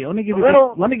 let me give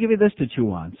you this to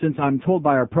chew on. Since I'm told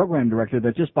by our program director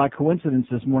that just by coincidence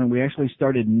this morning we actually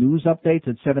started news updates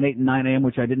at 7, 8, and 9 a.m.,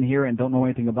 which I didn't hear and don't know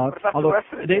anything about. Although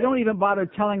they don't even bother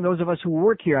telling those of us who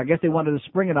work here. I guess they wanted to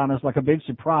spring it on us like a big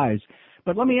surprise.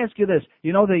 But let me ask you this.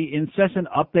 You know the incessant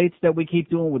updates that we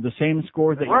keep doing with the same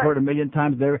scores that you've heard a million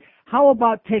times there? How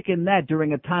about taking that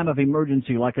during a time of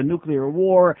emergency, like a nuclear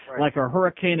war, like a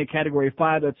hurricane at Category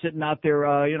 5 that's sitting out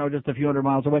there, just a few hundred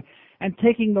miles away, and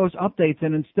taking those updates,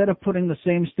 and instead of putting the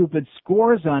same stupid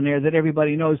scores on there that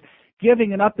everybody knows,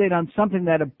 giving an update on something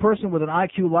that a person with an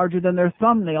IQ larger than their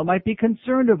thumbnail might be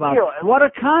concerned about. What a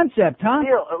concept, huh?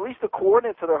 Neil, at least the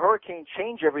coordinates of the hurricane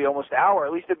change every almost hour.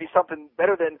 At least it'd be something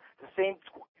better than the same.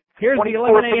 Here's the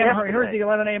 11 a.m. Here's the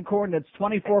 11 a.m. coordinates: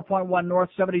 24.1 north,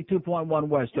 72.1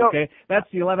 west. Okay, that's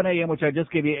the 11 a.m. which I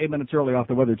just gave you 8 minutes early off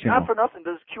the Weather Channel. Not for nothing.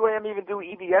 Does QAM even do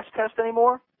EBS test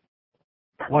anymore?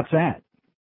 What's that?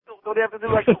 Don't they have to do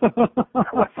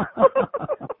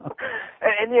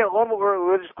and one more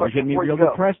religious question before you go. You're getting me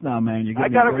real depressed now, man. You're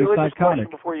getting I got a really religious psychotic.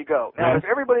 question before you go. Now, Yes. if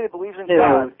everybody that believes in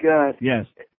God, Yes.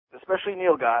 especially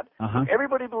Neil God, Uh-huh. if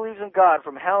everybody believes in God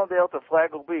from Hallandale to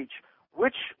Flagler Beach,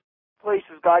 which place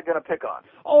is God going to pick on?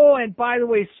 Oh, and by the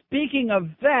way, speaking of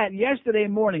that, yesterday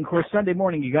morning, of course, Sunday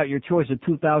morning, you got your choice of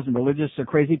 2,000 religious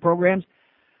crazy programs.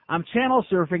 I'm channel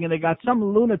surfing, and they got some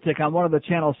lunatic on one of the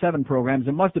Channel 7 programs.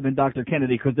 It must have been Dr.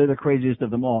 Kennedy, because they're the craziest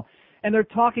of them all. And they're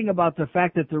talking about the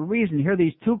fact that the reason, here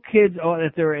these 2 kids,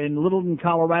 that they're in Littleton,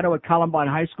 Colorado at Columbine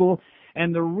High School,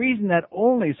 and the reason that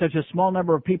only such a small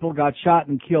number of people got shot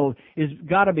and killed is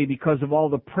got to be because of all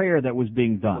the prayer that was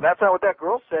being done. Well, that's not what that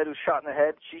girl said who was shot in the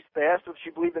head. They asked if she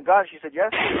believed in God. She said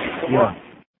yes. Yeah.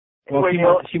 Well,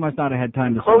 Anyway, she must not have had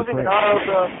time to closing, say in prayer.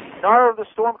 honor of the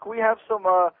storm, can we have some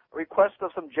requests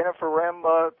of some Jennifer Rem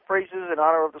phrases in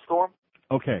honor of the storm?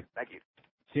 Okay. Thank you.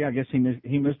 See, I guess he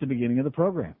missed the beginning of the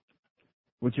program,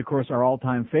 which, of course, our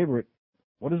all-time favorite.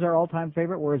 What is our all-time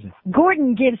favorite? Where is it?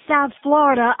 Gordon gives South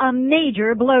Florida a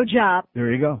major blowjob.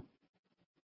 There you go.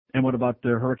 And what about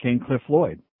Hurricane Cliff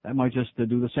Floyd? That might just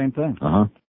do the same thing.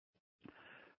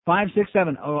 5, 6,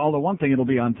 7. Although one thing, it'll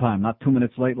be on time, not 2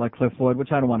 minutes late like Cliff Floyd,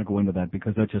 which I don't want to go into that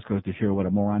because that just goes to show what a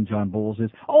moron John Bowles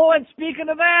is. Oh, and speaking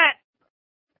of that,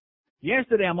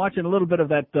 yesterday I'm watching a little bit of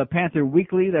that Panther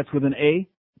Weekly. That's with an A,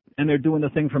 and they're doing the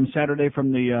thing from Saturday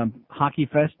from the Hockey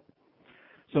Fest.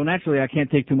 So naturally, I can't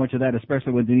take too much of that,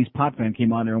 especially when Denise Potvin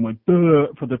came on there and went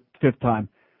for the 5th time.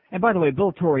 And by the way,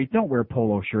 Bill Torrey, don't wear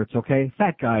polo shirts, okay?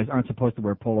 Fat guys aren't supposed to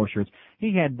wear polo shirts.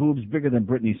 He had boobs bigger than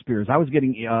Britney Spears. I was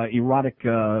getting erotic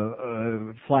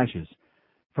flashes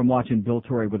from watching Bill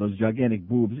Torrey with those gigantic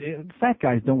boobs. Fat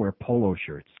guys don't wear polo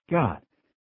shirts. God.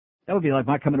 That would be like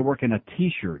my coming to work in a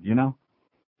T-shirt, you know?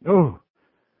 Oh.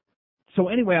 So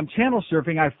anyway, I'm channel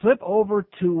surfing. I flip over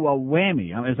to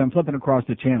Whammy as I'm flipping across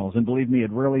the channels, and believe me,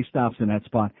 it rarely stops in that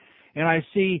spot. And I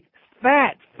see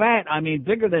fat,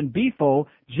 bigger than Beefo,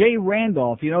 Jay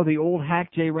Randolph. You know the old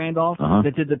hack Jay Randolph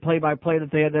that did the play-by-play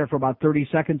that they had there for about 30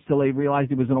 seconds till they realized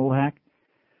he was an old hack?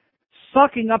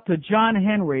 sucking up to John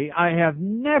Henry. I have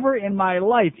never in my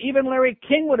life, even Larry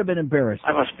King would have been embarrassed.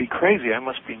 I must be crazy. I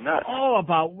must be nuts. All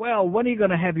about, well, when are you going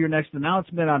to have your next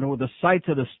announcement on the sites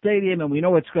of the stadium? And we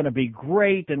know it's going to be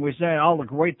great. And we're saying all the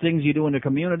great things you do in the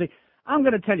community. I'm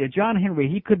going to tell you, John Henry,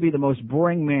 he could be the most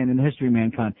boring man in history of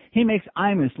mankind. He makes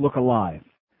Imus look alive.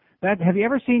 Have you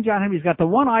ever seen John Henry? He's got the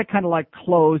one eye kind of like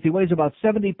closed. He weighs about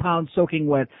 70 pounds soaking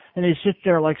wet, and he sits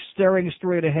there like staring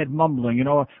straight ahead, mumbling,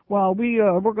 well,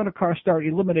 we're going to start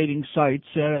eliminating sites,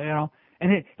 and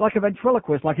like a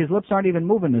ventriloquist, like his lips aren't even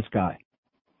moving, this guy.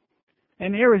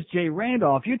 And here is Jay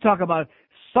Randolph. You talk about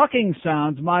sucking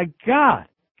sounds, my God.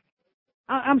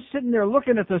 I'm sitting there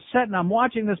looking at the set, and I'm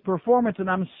watching this performance,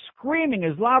 and I'm screaming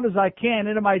as loud as I can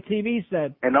into my TV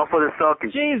set. Enough for the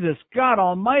sucking. Jesus, God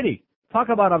almighty. Talk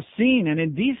about obscene and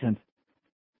indecent.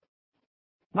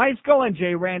 Nice going,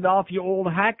 Jay Randolph, you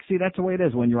old hack. See, that's the way it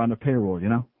is when you're on the payroll,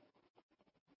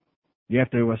 You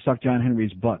have to suck John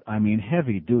Henry's butt. I mean,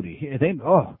 heavy duty. They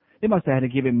must have had to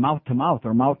give him mouth to mouth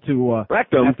or mouth to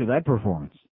rectum after that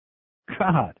performance.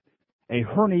 God, a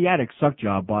herniatic suck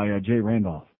job by Jay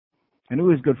Randolph. I knew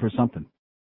he was good for something.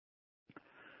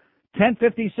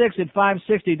 10:56 at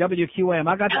 560 WQAM.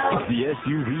 I got It's the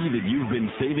SUV that you've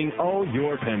been saving all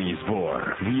your pennies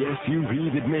for. The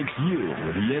SUV that makes you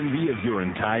the envy of your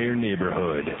entire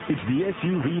neighborhood. It's the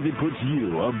SUV that puts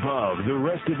you above the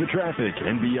rest of the traffic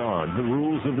and beyond the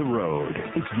rules of the road.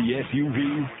 It's the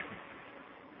SUV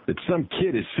that some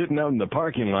kid is sitting out in the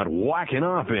parking lot whacking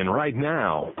off in right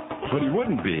now. But he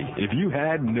wouldn't be if you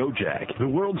had NoJack, the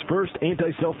world's first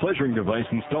anti-self-pleasuring device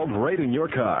installed right in your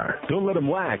car. Don't let him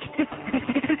whack.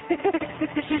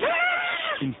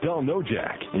 Install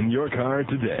NoJack in your car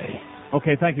today.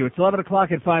 Okay, thank you. It's 11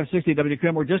 o'clock at 560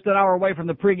 WQAM. We're just an hour away from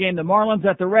the pregame. The Marlins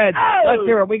at the Reds. Oh! Let's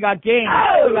hear it. We got games.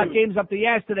 Oh! We got games up the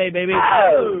ass today, baby.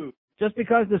 Oh! Just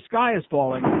because the sky is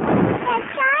falling. The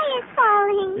sky is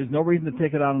falling. There's no reason to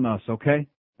take it out on us, okay?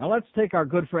 Now let's take our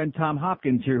good friend Tom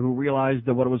Hopkins here, who realized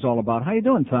what it was all about. How you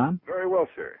doing, Tom? Very well,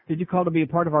 sir. Did you call to be a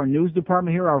part of our news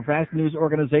department here, our vast news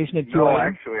organization at QAM? No,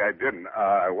 actually I didn't.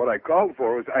 What I called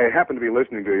for was I happened to be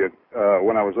listening to you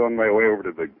when I was on my way over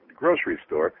to the grocery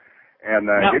store. And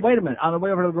now, wait a minute. On the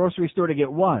way over to the grocery store to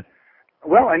get what?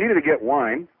 Well, I needed to get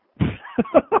wine. And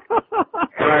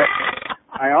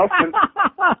I also...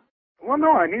 Well,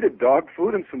 no, I needed dog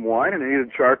food and some wine, and I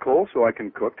needed charcoal so I can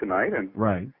cook tonight. And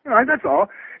right. That's all.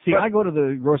 See, I go to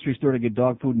the grocery store to get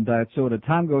dog food and diet soda.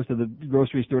 Tom goes to the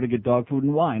grocery store to get dog food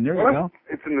and wine. There you go.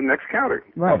 It's in the next counter.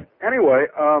 Right. Anyway,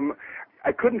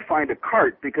 I couldn't find a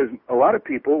cart because a lot of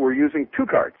people were using two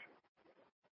carts.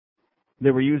 They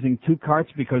were using two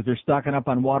carts because they're stocking up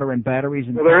on water and batteries.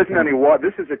 And well, there isn't any water.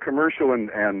 This is a commercial, and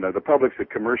the Publix a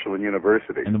commercial and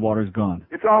university. And the water's gone.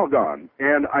 It's all gone.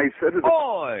 And I said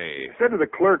to the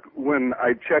clerk when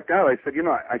I checked out, I said,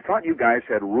 I thought you guys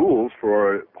had rules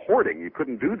for hoarding. You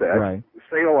couldn't do that. Right.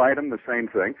 Sale item, the same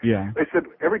thing. Yeah. They said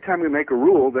every time we make a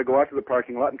rule, they go out to the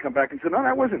parking lot and come back and say, no,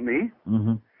 that wasn't me.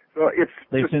 Mm-hmm. So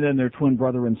they send in their twin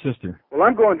brother and sister. Well,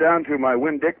 I'm going down to my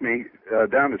Winn-Dixie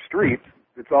down the street.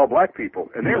 It's all black people,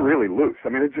 and they're really loose. I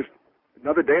mean, it's just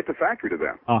another day at the factory to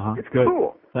them. It's good.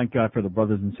 Cool. Thank God for the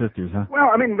brothers and sisters, huh? Well,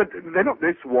 I mean, but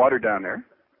there's water down there.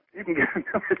 You can get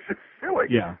it's just silly.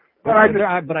 Yeah. But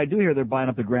I do hear they're buying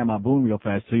up the Grandma Boone real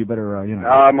fast, so you better,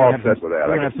 I'm all set with that.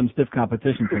 We're going to have some stiff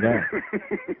competition for that.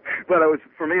 But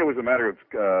for me, it was a matter of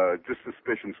just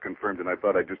suspicions confirmed, and I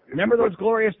thought I just... Remember those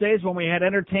glorious days when we had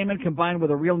entertainment combined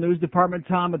with a real news department,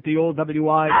 Tom, at the old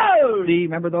WIC?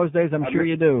 Remember those days? I'm sure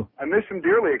you do. I miss them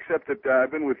dearly, except that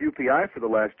I've been with UPI for the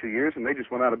last 2 years, and they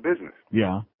just went out of business.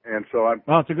 Yeah. And so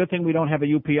Well, it's a good thing we don't have a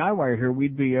UPI wire here.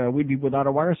 We'd be without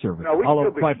a wire service. No,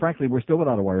 although, quite frankly, we're still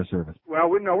without a wire service. Well,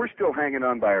 we're still hanging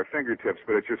on by our fingertips,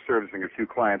 but it's just servicing a few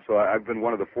clients. So I've been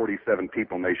one of the 47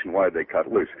 people nationwide they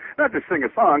cut loose. Not to sing a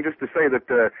song, just to say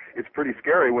that it's pretty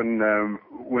scary when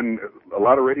a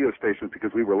lot of radio stations,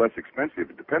 because we were less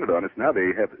expensive, depended on us. Now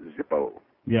they have Zippo.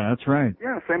 Yeah, that's right.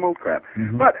 Yeah, same old crap.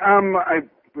 Mm-hmm. But I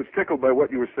was tickled by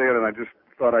what you were saying, and I just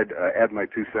thought I'd add my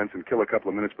 2 cents and kill a couple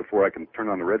of minutes before I can turn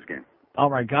on the Reds game. All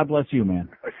right, God bless you, man.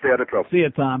 Stay out of trouble. See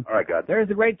you, Tom. All right, God. There's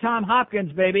the great Tom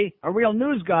Hopkins, baby. A real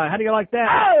news guy. How do you like that?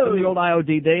 From the old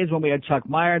IOD days when we had Chuck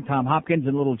Meyer and Tom Hopkins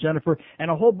and little Jennifer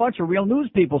and a whole bunch of real news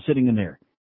people sitting in there.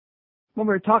 When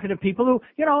we were talking to people who,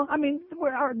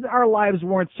 our lives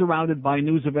weren't surrounded by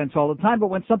news events all the time, but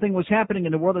when something was happening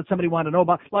in the world that somebody wanted to know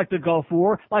about, like the Gulf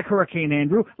War, like Hurricane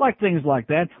Andrew, like things like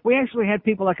that, we actually had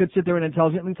people that could sit there and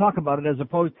intelligently talk about it as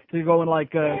opposed to going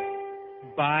like,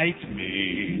 bite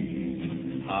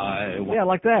me. Yeah,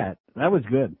 like that. That was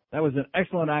good. That was an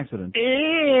excellent accident.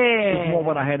 It's more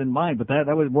what I had in mind, but that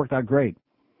worked out great.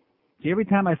 See, every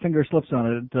time my finger slips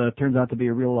on it, it turns out to be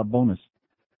a real bonus.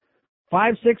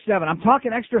 567. I'm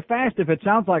talking extra fast if it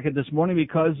sounds like it this morning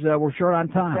because we're short on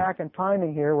time. Back in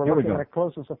timing here. We're looking at a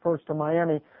closest approach to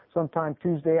Miami sometime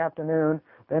Tuesday afternoon,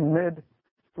 then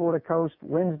mid-Florida coast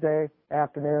Wednesday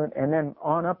afternoon, and then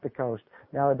on up the coast.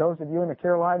 Now, those of you in the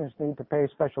Carolinas need to pay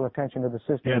special attention to the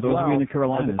system. Yeah, those of you in the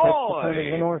Carolinas.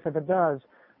 The north, if it does,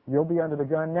 you'll be under the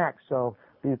gun next. So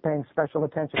be paying special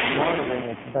attention to monitoring.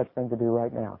 It's the best thing to do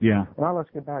right now. Yeah. Now let's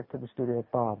get back to the studio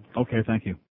with Bob. Okay, thank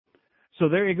you. So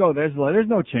there you go. There's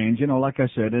no change. You know, like I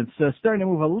said, it's starting to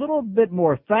move a little bit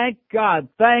more. Thank God.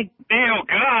 Thank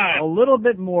God. A little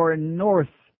bit more north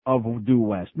of due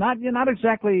west. Not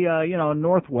exactly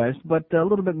northwest, but a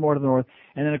little bit more to the north.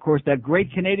 And then of course that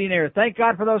great Canadian air. Thank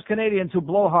God for those Canadians who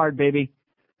blow hard, baby.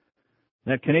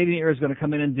 That Canadian air is going to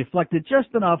come in and deflect it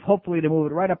just enough, hopefully, to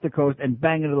move it right up the coast and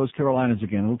bang into those Carolinas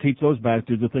again. It'll teach those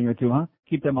bastards a thing or two, huh?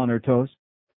 Keep them on their toes.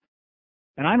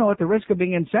 And I know at the risk of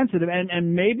being insensitive,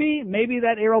 and maybe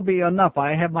that air will be enough.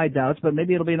 I have my doubts, but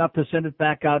maybe it'll be enough to send it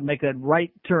back out, make that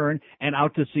right turn, and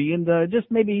out to sea, and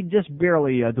just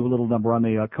barely do a little number on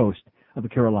the coast of the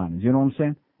Carolinas. You know what I'm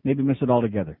saying? Maybe miss it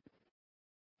altogether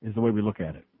is the way we look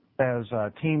at it. As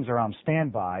teams are on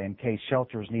standby in case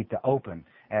shelters need to open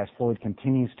as Floyd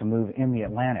continues to move in the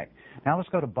Atlantic. Now let's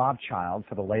go to Bob Child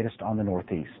for the latest on the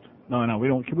Northeast. No, we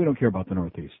don't care about the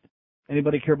Northeast.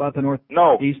 Anybody care about the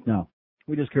Northeast? No.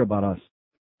 We just care about us.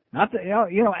 Not that,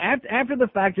 after the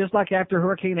fact, just like after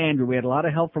Hurricane Andrew, we had a lot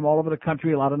of help from all over the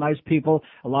country, a lot of nice people,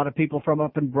 a lot of people from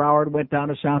up in Broward went down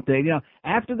to South Dade.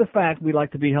 After the fact, we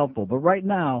like to be helpful. But right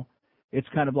now, it's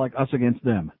kind of like us against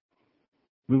them.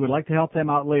 We would like to help them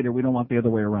out later. We don't want the other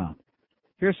way around.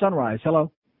 Here's Sunrise.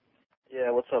 Hello. Yeah,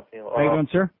 what's up, Neil? How you doing,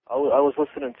 sir? I was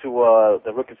listening to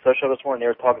the Rick and Seth show this morning. They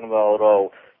were talking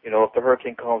about, if the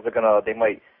hurricane comes, they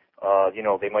might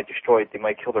destroy it. They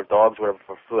might kill their dogs, whatever,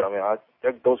 for food. I mean,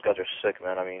 those guys are sick,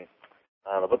 man. I mean,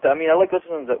 I don't know. But, I like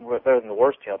listening to that better than the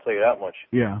worst team, I'll tell you that much.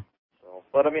 Yeah. So,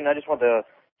 but, I just wanted to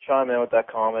chime in with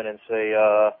that comment and say,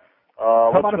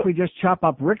 how about if we just chop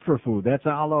up Rick for food? That's,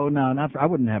 although, no, I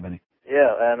wouldn't have any.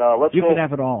 Yeah, and You can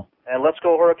have it all. And let's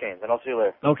go Hurricanes, and I'll see you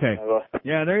later. Okay.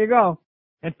 Yeah, there you go.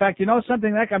 In fact, you know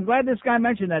something, I'm glad this guy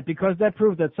mentioned that because that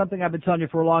proves that something I've been telling you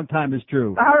for a long time is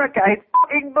true. The hurricane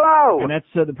fucking blow! And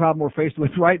that's the problem we're faced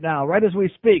with right now, right as we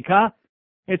speak, huh?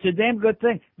 It's a damn good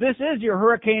thing. This is your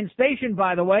hurricane station,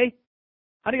 by the way.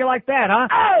 How do you like that, huh?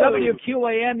 Oh!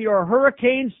 WQAM, your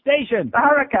hurricane station. The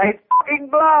hurricane fucking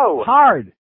blow!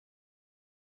 Hard.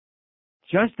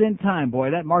 Just in time, boy.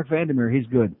 That Mark Vandermeer, he's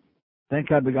good. Thank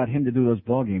God we got him to do those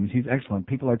ball games. He's excellent.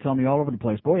 People are telling me all over the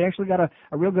place. Boy, he actually got a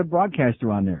real good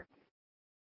broadcaster on there.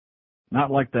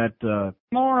 Not like that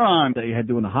moron that you had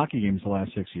doing the hockey games the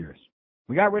last 6 years.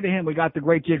 We got rid of him. We got the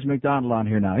great Jiggs McDonald on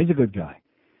here now. He's a good guy.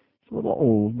 He's a little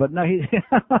old, but no,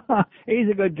 he's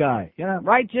a good guy.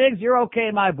 Right, Jiggs? You're okay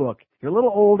in my book. You're a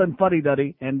little old and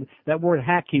fuddy-duddy, and that word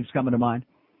hack keeps coming to mind.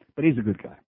 But he's a good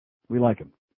guy. We like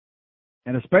him.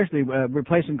 And especially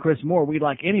replacing Chris Moore, we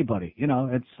like anybody.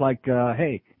 It's like,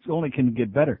 hey, it only can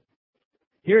get better.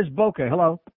 Here's Boca.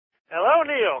 Hello. Hello,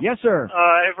 Neil. Yes, sir.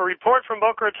 I have a report from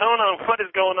Boca Raton on what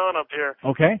is going on up here.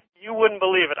 Okay. You wouldn't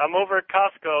believe it. I'm over at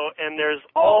Costco, and there's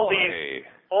all these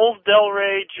old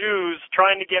Delray Jews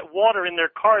trying to get water in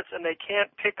their carts, and they can't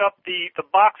pick up the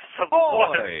boxes of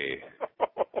water. It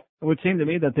would seem to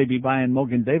me that they'd be buying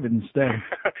Mogan David instead.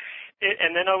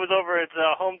 And then I was over at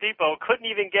Home Depot, couldn't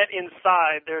even get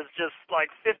inside. There's just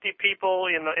like 50 people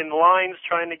in lines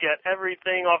trying to get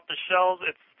everything off the shelves.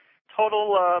 It's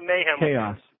total mayhem.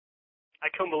 Chaos. I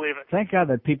couldn't believe it. Thank God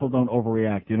that people don't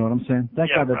overreact. You know what I'm saying?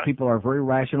 Thank God that right. people are very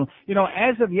rational.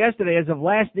 As of yesterday, as of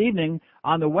last evening,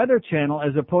 on the Weather Channel,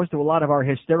 as opposed to a lot of our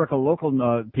hysterical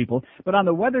local people, but on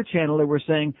the Weather Channel, they were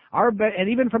saying, and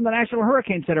even from the National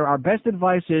Hurricane Center, our best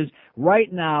advice is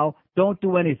right now, don't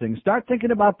do anything. Start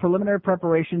thinking about preliminary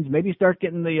preparations. Maybe start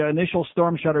getting the initial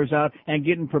storm shutters out and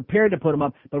getting prepared to put them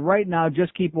up. But right now,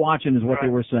 just keep watching is what they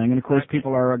were saying. And, of course,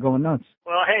 people are going nuts.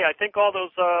 Well, hey, I think all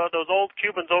those old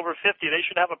Cubans over 50, they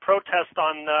should have a protest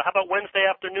on, how about Wednesday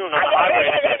afternoon on the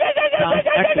highway? Sounds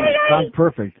excellent. Sounds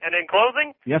perfect. And in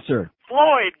closing? Yes, sir.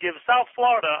 Floyd gives South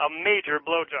Florida a major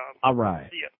blowjob. All right.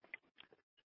 See ya.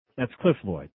 That's Cliff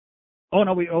Floyd. Oh,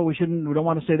 no, we shouldn't, we don't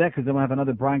want to say that because then we'll have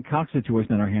another Brian Cox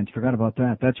situation in our hands. Forgot about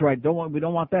that. That's right. We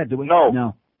don't want that, do we?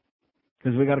 No.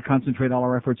 Because we got to concentrate all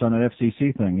our efforts on that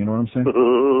FCC thing. You know what I'm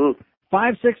saying?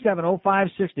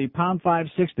 567-0560, pound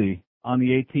 560 on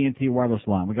the AT&T wireless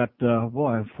line. We got,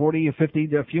 40 or 50,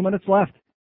 a few minutes left.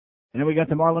 And then we got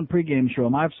the Marlin pregame show.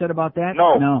 Am I upset about that?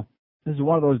 No. No. This is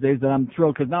one of those days that I'm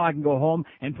thrilled because now I can go home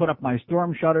and put up my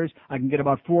storm shutters. I can get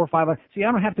about 4 or 5. See,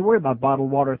 I don't have to worry about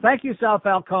bottled water. Thank you, Sal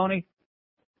Falcone,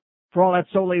 for all that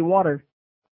Soleil water.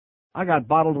 I got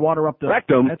bottled water up the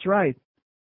rectum. That's right.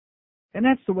 And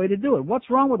that's the way to do it. What's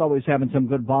wrong with always having some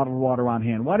good bottled water on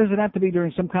hand? Why does it have to be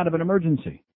during some kind of an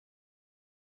emergency?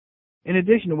 In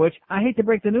addition to which, I hate to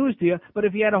break the news to you, but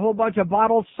if you had a whole bunch of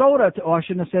bottled soda, I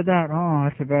shouldn't have said that. Oh,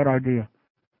 that's a bad idea.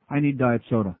 I need diet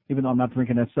soda. Even though I'm not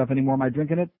drinking that stuff anymore, am I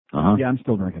drinking it? Uh-huh. Yeah, I'm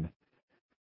still drinking it.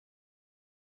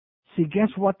 See, guess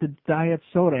what? The diet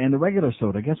soda and the regular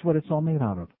soda, guess what it's all made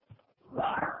out of?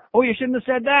 Water. Oh, you shouldn't have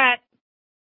said that.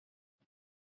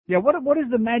 Yeah, what is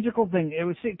the magical thing?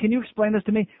 Can you explain this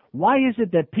to me? Why is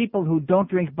it that people who don't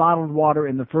drink bottled water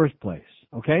in the first place,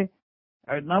 okay?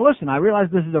 Now listen, I realize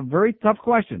this is a very tough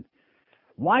question.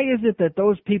 Why is it that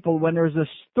those people, when there's a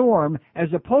storm, as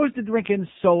opposed to drinking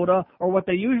soda or what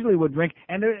they usually would drink,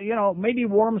 and maybe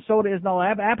warm soda isn't all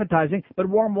appetizing, but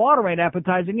warm water ain't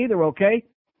appetizing either, okay?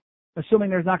 Assuming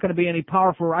there's not going to be any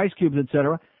power for ice cubes,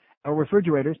 etc., or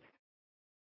refrigerators.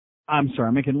 I'm sorry,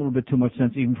 I'm making a little bit too much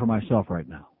sense even for myself right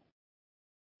now.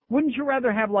 Wouldn't you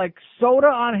rather have like soda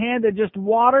on hand than just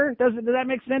water? Does that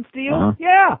make sense to you? Uh-huh.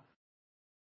 Yeah.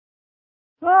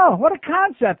 Oh, what a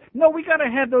concept. No, we got to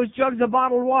have those jugs of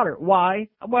bottled water. Why?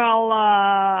 Well,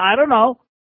 I don't know.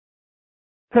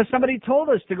 Because somebody told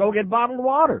us to go get bottled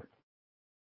water.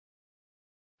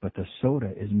 But the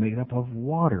soda is made up of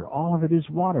water. All of it is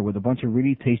water with a bunch of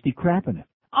really tasty crap in it.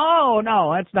 Oh,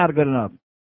 no, that's not good enough.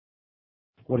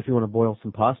 What if you want to boil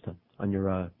some pasta on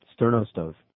your Sterno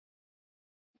stove?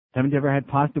 Haven't you ever had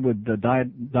pasta with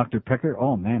Diet Dr. Picker?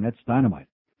 Oh, man, that's dynamite.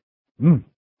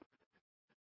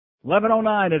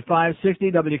 11:09 at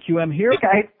 560 WQM here.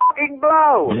 Okay, fucking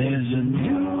blow. There's a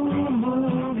new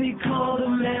movie called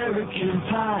American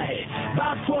Pie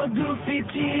about four goofy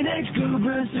teenage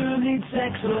goobers who need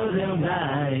sex or they'll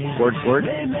die. Word.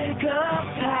 They make a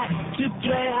pact to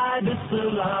play hide the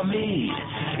salami.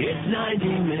 It's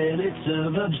 90 minutes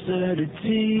of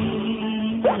absurdity.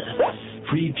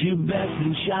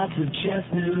 Prepubescent shots of chest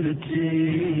nudity.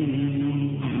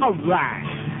 All right.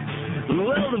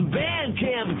 Well, the band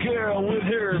camp girl with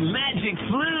her magic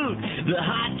flute, the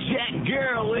hot check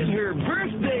girl in her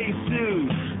birthday suit,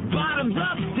 bottoms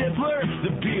up Stifler, the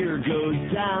beer goes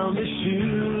down the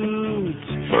chute.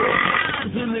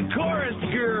 And the chorus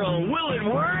girl, will it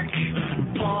work?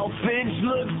 Paul Finch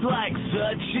looks like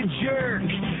such a jerk.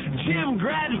 Jim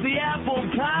grabs the apple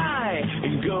pie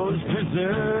and goes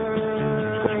berserk.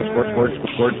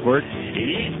 Word.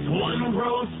 It's one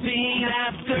gross scene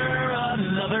after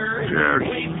another. Yes.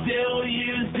 Wait till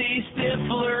you see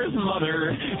Stifler's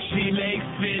mother. She makes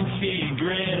Finchy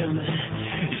grin.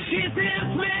 She's his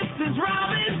Mrs.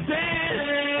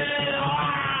 Robinson. Oh,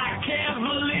 I can't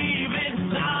believe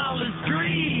it's on the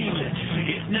screen.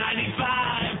 It's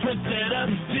 95%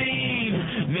 obscene.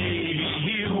 Maybe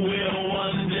you will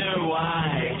wonder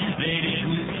why they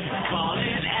didn't call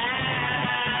it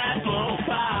apple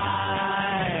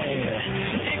pie.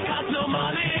 It cost no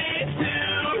money to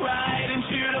write and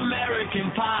shoot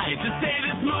American Pie. To say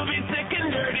this movie's sick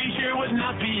and dirty sure would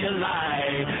not be a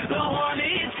lie. The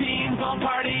horny teens all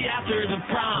party after the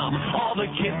prom. All the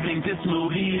kids think this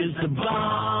movie is the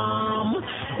bomb.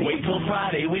 Wait till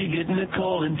Friday, we get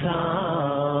Nicole and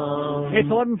Tom. It's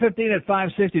 11:15 at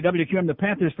 560 WQM. The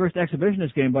Panthers' first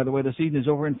exhibitionist game, by the way, this evening is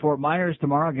over in Fort Myers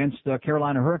tomorrow against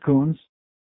Carolina Hurricanes.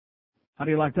 How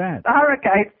do you like that? The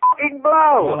Hurricane fucking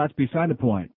blow. Well, that's beside the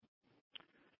point.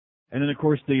 And then, of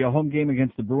course, the home game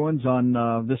against the Bruins on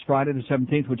this Friday, the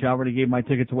 17th, which I already gave my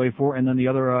tickets away for. And then the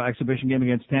other exhibition game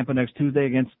against Tampa next Tuesday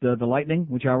against the Lightning,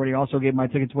 which I already also gave my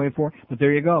tickets away for. But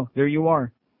there you go. There you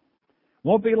are.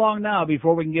 Won't be long now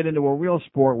before we can get into a real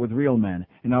sport with real men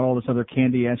and not all this other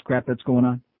candy-ass crap that's going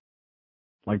on,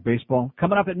 like baseball.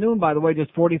 Coming up at noon, by the way,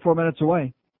 just 44 minutes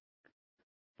away.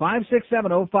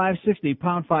 567-0560,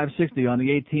 pound 560 on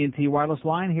the AT&T wireless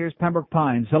line. Here's Pembroke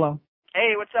Pines. Hello.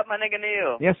 Hey, what's up, my nigga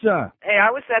Neil? Yes, sir. Hey, I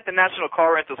was at the National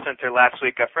Car Rental Center last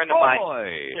week. A friend of mine.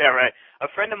 Yeah, right. A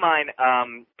friend of mine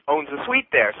owns a suite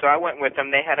there, so I went with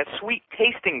him. They had a suite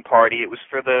tasting party. It was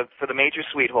for the major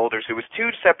suite holders. It was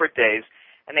 2 separate days,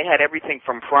 and they had everything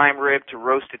from prime rib to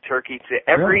roasted turkey to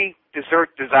every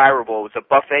dessert desirable. It was a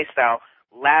buffet-style,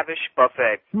 lavish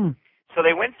buffet. So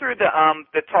they went through the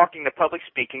talking, the public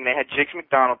speaking. They had Jigs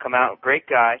McDonald come out, great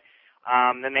guy.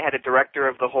 Then they had a director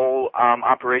of the whole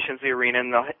operations of the arena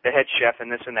and the head chef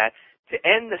and this and that. To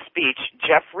end the speech,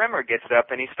 Jeff Rimmer gets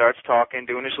up and he starts talking,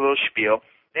 doing his little spiel.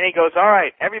 Then he goes, all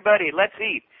right, everybody, let's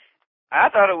eat. I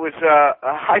thought it was a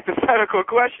hypothetical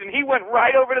question. He went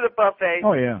right over to the buffet.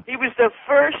 Oh, yeah. He was the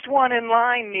first one in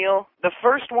line, Neil. The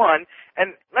first one.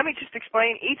 And let me just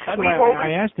explain. Each suite holder...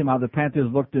 I asked him how the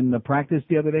Panthers looked in the practice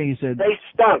the other day. He said... They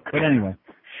stunk. But anyway.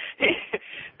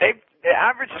 The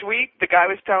average suite, the guy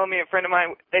was telling me, a friend of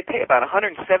mine, they pay about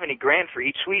 $170,000 for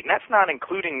each suite, and that's not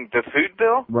including the food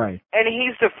bill. Right. And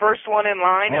he's the first one in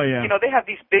line. Oh, and, yeah. You know, they have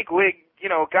these big wig, you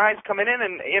know, guys coming in,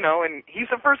 and, you know, and he's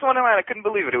the first one in line. I couldn't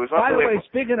believe it. It was By the unbelievable. way,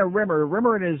 speaking of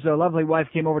Rimmer and his lovely wife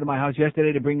came over to my house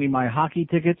yesterday to bring me my hockey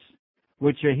tickets,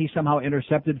 which he somehow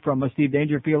intercepted from Steve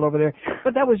Dangerfield over there.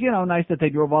 But that was, you know, nice that they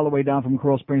drove all the way down from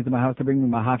Coral Springs to my house to bring me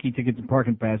my hockey tickets and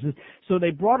parking passes. So they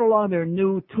brought along their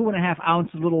new 2.5-ounce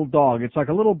little dog. It's like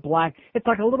a little black, it's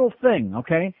like a little thing,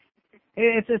 okay?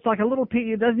 It's like a little,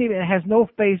 it has no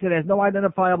face, it has no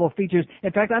identifiable features.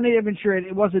 In fact, I'm not even sure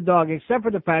it was a dog, except for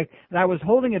the fact that I was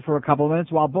holding it for a couple of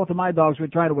minutes while both of my dogs were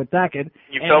trying to attack it.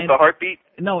 You felt the heartbeat?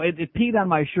 No, it peed on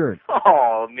my shirt.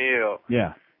 Oh, Neil.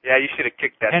 Yeah. Yeah, you should have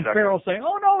kicked that And sucker. Farrell saying,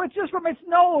 "Oh no, it's just from its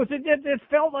nose. It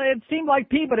seemed like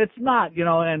pee, but it's not." You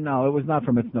know, and no, it was not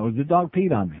from its nose. The dog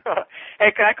peed on me.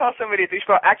 Hey, can I call somebody at the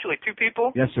spot? Actually, two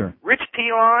people. Yes, sir. Rich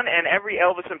Pilon and every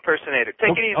Elvis impersonator.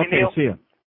 Take it easy, okay, Neil. see ya.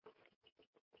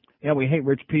 Yeah, we hate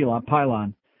Rich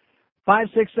Pylon.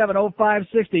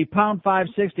 5670560, pound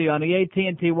 560 on the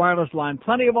AT&T wireless line.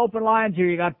 Plenty of open lines here.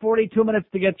 You got 42 minutes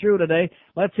to get through today.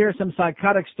 Let's hear some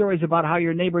psychotic stories about how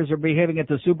your neighbors are behaving at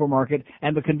the supermarket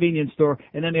and the convenience store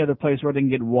and any other place where they can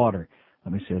get water.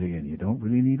 Let me say it again. You don't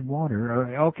really need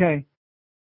water. Okay.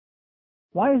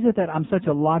 Why is it that I'm such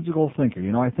a logical thinker?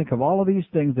 You know, I think of all of these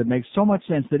things that make so much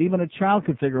sense that even a child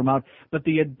could figure them out, but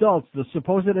the adults, the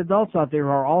supposed adults out there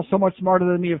are all so much smarter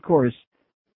than me, of course.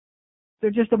 They're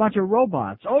just a bunch of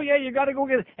robots. Oh, yeah, you got to go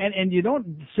get it. And you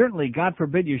don't, certainly, God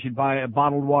forbid, you should buy a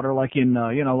bottled water like in,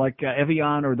 like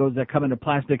Evian or those that come into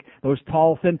plastic, those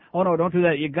tall, thin. Oh, no, don't do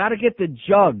that. You got to get the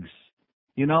jugs.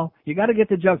 You know, you got to get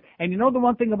the jugs. And you know the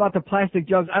one thing about the plastic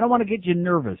jugs, I don't want to get you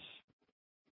nervous.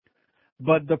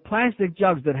 But the plastic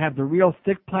jugs that have the real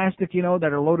thick plastic, you know,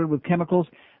 that are loaded with chemicals,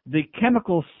 the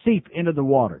chemicals seep into the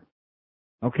water.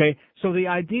 Okay, so the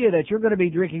idea that you're going to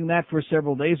be drinking that for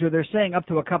several days, or they're saying up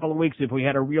to a couple of weeks if we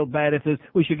had a real bad,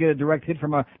 we should get a direct hit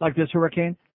from like this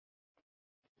hurricane.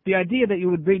 The idea that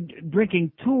you would be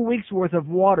drinking 2 weeks worth of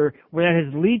water where that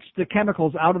has leached the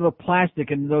chemicals out of the plastic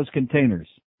in those containers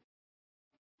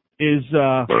is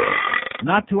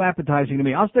not too appetizing to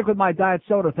me. I'll stick with my diet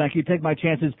soda, thank you. Take my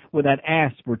chances with that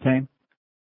aspartame.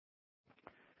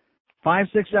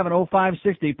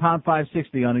 5670560, pound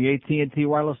 560 on the AT&T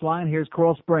wireless line. Here's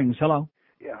Coral Springs. Hello.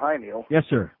 Yeah, hi, Neil. Yes,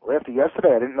 sir. Well, after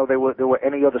yesterday, I didn't know there were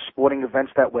any other sporting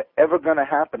events that were ever going to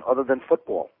happen other than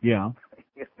football. Yeah.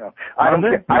 You know, I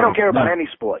don't care about any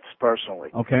sports personally.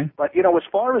 Okay. But you know, as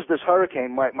far as this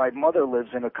hurricane, my mother lives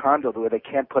in a condo where they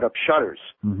can't put up shutters,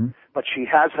 but she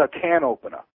has her can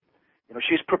opener. You know,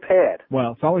 she's prepared.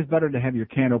 Well, it's always better to have your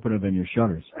can opener than your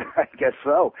shutters. I guess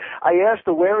so. I asked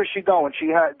her, where is she going?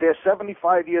 They're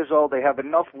 75 years old. They have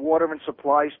enough water and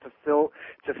supplies to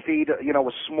feed, you know,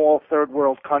 a small third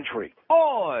world country.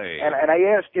 Oi! And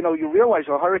I asked, you know, you realize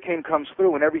a hurricane comes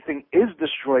through and everything is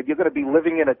destroyed. You're going to be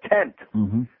living in a tent.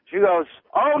 She goes,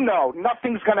 oh no,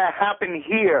 nothing's going to happen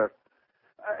here.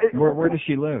 Where does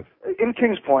she live? In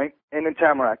Kings Point and in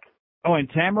Tamarack. Oh, in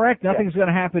Tamarack? Nothing's going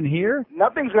to happen here?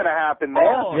 Nothing's going to happen there.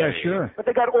 Oh, yeah, sure. But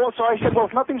they got all, so I said, well,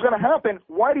 if nothing's going to happen,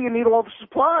 why do you need all the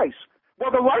supplies?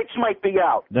 Well, the lights might be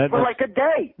out for like a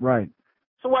day. Right.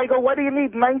 So I go, why do you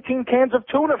need 19 cans of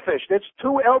tuna fish? That's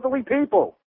 2 elderly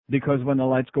people. Because when the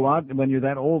lights go out, when you're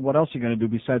that old, what else are you going to do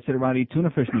besides sit around and eat tuna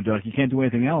fish in the dark? You can't do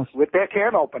anything else. With their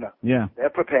can opener. Yeah.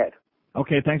 They're prepared.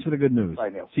 Okay, thanks for the good news. Bye,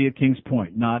 Neil. See you at Kings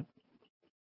Point, not...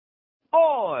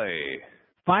 Oi!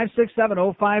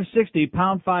 5670560,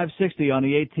 pound 560 on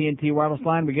the AT&T wireless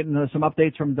line. We're getting some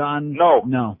updates from Don.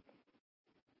 No.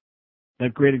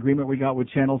 That great agreement we got with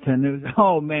Channel 10 News.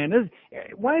 Oh, man.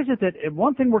 Why is it that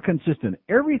one thing we're consistent?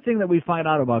 Everything that we find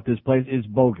out about this place is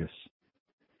bogus.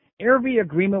 Every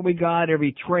agreement we got,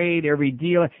 every trade, every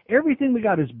deal, everything we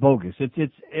got is bogus.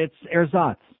 It's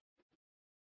ersatz.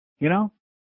 You know?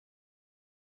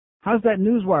 How's that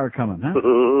newswire coming, huh?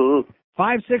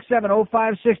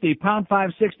 5670560, pound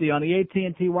 560 on the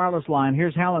AT&T wireless line.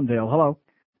 Here's Hallandale. Hello.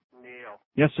 Neil.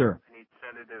 Yes, sir. I need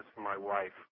sedatives for my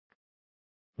wife.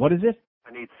 What is it?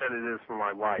 I need sedatives for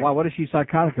my wife. Why? What is she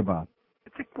psychotic about?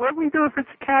 What do we do if it's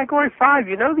a Category 5?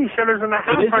 You know these shutters in the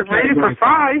house are rated for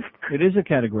 5. It is a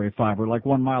Category 5. We're like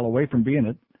 1 mile away from being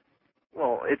it.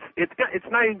 Well, it's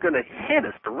not even going to hit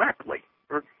us directly.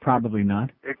 Probably not.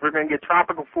 We're going to get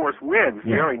tropical force winds.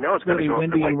 Yeah. We already know It's going to be go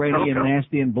windy and rainy and Coco.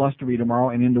 nasty and blustery tomorrow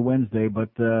and into Wednesday, but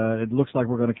it looks like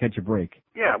we're going to catch a break.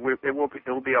 Yeah,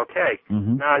 it'll be okay.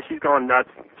 Mm-hmm. Nah, she's going nuts.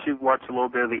 She watched a little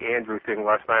bit of the Andrew thing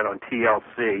last night on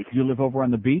TLC. You live over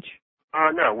on the beach?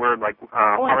 No, we're like.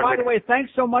 Oh, and by the way,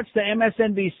 thanks so much to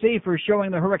MSNBC for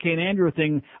showing the Hurricane Andrew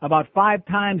thing about 5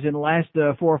 times in the last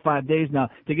 4 or 5 days now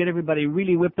to get everybody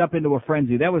really whipped up into a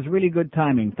frenzy. That was really good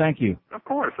timing. Thank you. Of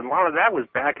course, and a lot of that was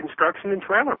bad construction in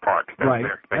trailer parks down Right,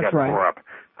 there. They that's got right. tore up.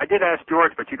 I did ask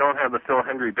George, but you don't have the Phil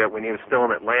Hendry bit when he was still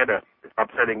in Atlanta,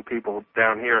 upsetting people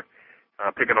down here,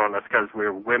 picking on us because we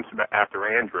were wimps after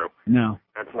Andrew. No,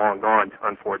 That's long gone,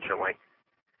 unfortunately.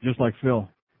 just like Phil.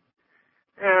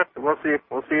 Yeah, we'll see.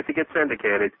 We'll see if he gets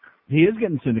syndicated. He is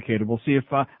getting syndicated. We'll see if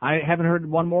I haven't heard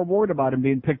one more word about him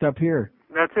being picked up here.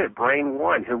 That's it. Brain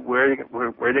one. Where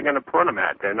are they going to put him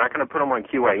at? They're not going to put him on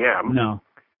QAM.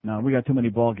 No, we got too many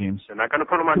ball games. They're not going to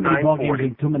put him on Too many ball games 940.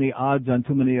 and too many odds on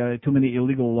too many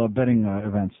illegal betting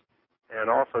events. And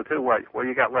also, too, what do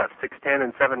you got left? 610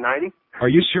 and 790. Are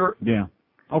you sure? Yeah.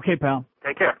 Okay, pal.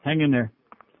 Take care. Hang in there.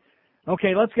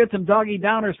 Okay, let's get some doggy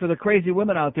downers for the crazy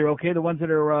women out there, okay? The ones that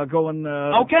are going...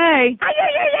 Okay!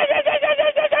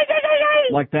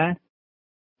 Like that?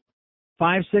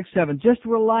 5, 6, 7. Just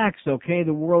relax, okay?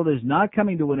 The world is not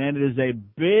coming to an end. It is a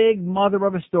big mother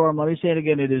of a storm. Let me say it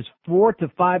again. It is 4 to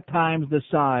 5 times the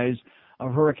size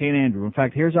of Hurricane Andrew. In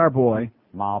fact, here's our boy.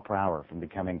 Mile per hour from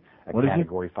becoming a What is it?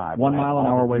 Category 5. 1 We'll have mile an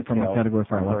all hour the away from a details Category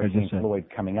 5, on like I Hurricane just said. Floyd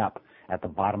coming up at the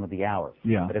bottom of the hour.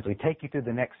 Yeah. But as we take you through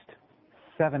the next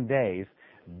 7 days,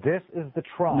 this is the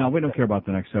trough. No, we don't care about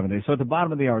the next 7 days. So at the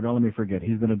bottom of the hour, don't let me forget,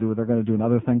 they're going to do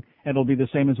another thing, and it'll be the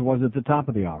same as it was at the top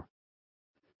of the hour.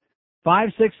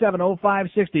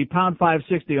 567-0560, pound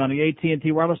 560 on the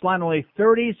AT&T wireless line, only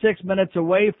 36 minutes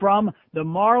away from the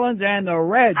Marlins and the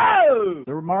Reds. Oh!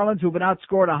 The Marlins, who've been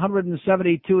outscored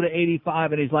 172 to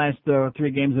 85 in these last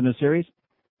 3 games in the series.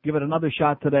 Give it another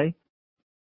shot today.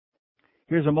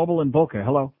 Here's a mobile in Boca.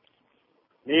 Hello.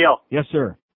 Neil. Yes,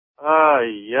 sir.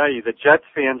 Yeah, the Jets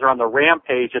fans are on the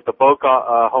rampage at the Boca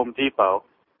Home Depot.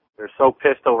 They're so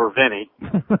pissed over Vinny.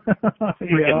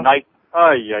 Freaking night.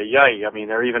 I mean,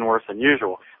 they're even worse than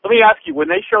usual. Let me ask you, when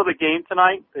they show the game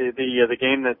tonight, the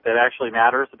game that actually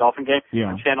matters, the Dolphin game,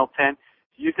 on Channel 10,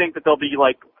 do you think that they'll be,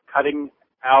 like, cutting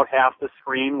out half the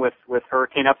screen with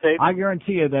hurricane updates? I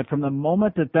guarantee you that from the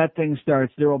moment that thing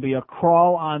starts, there will be a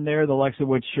crawl on there, the likes of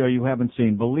which you haven't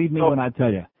seen. Believe me when I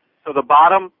tell you. So the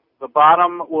bottom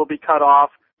will be cut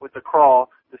off with the crawl.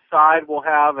 The side will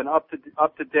have an up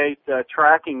to date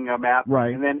tracking map,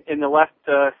 right? And then in the left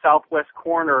southwest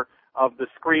corner of the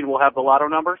screen, we'll have the lotto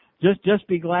numbers. Just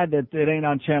be glad that it ain't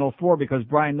on Channel 4, because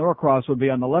Brian Norcross would be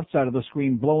on the left side of the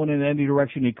screen, blowing in any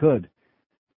direction he could,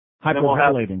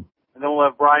 hyperventilating. And then we'll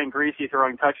have Brian Greasy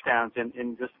throwing touchdowns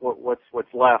in just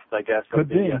what's left, I guess. Could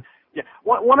be. Yeah.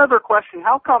 One other question: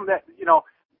 how come that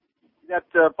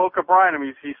that Boca Brian? I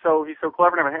mean, he's so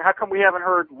clever and everything. How come we haven't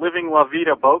heard "Living La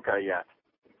Vida Boca" yet?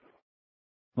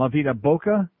 La Vida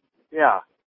Boca? Yeah.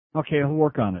 Okay, he'll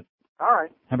work on it. All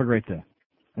right. Have a great day.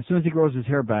 As soon as he grows his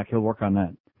hair back, he'll work on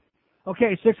that.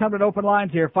 Okay, 600 open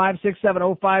lines here,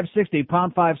 567-0560,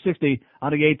 pound 560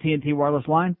 on the AT&T wireless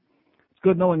line. It's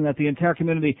good knowing that the entire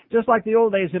community, just like the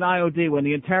old days in IOD, when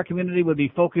the entire community would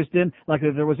be focused in, like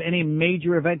if there was any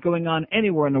major event going on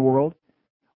anywhere in the world,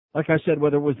 like I said,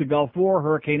 whether it was the Gulf War,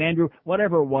 Hurricane Andrew,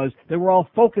 whatever it was, they were all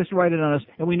focused right in on us,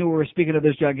 and we knew we were speaking to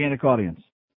this gigantic audience.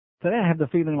 Today I have the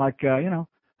feeling like,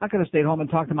 I could have stayed home and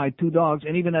talked to my 2 dogs,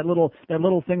 and even that little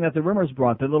thing that the Rimmers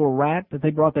brought, that little rat that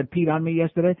they brought that peed on me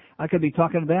yesterday, I could be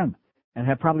talking to them and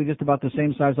have probably just about the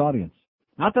same size audience.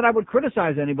 Not that I would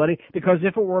criticize anybody, because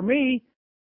if it were me,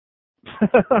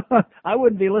 I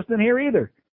wouldn't be listening here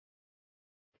either.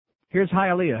 Here's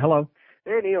Hialeah. Hello.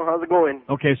 Hey, Neil, how's it going?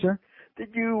 Okay, sir. Did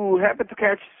you happen to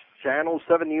catch Channel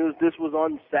 7 News? This was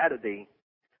on Saturday.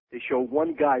 They showed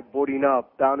one guy boarding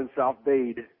up down in South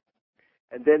Bay.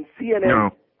 And then CNN, No.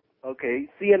 Okay,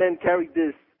 CNN carried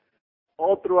this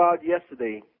all throughout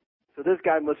yesterday. So this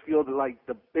guy must feel like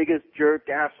the biggest jerk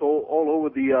asshole all over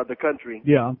the country.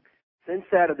 Yeah. Since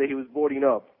Saturday, he was boarding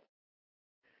up.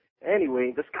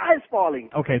 Anyway, the sky is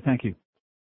falling. Okay, thank you.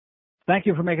 Thank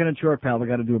you for making it short, pal. We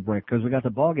got to do a break because we got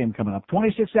the ball game coming up.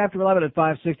 26 after 11 at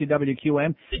 560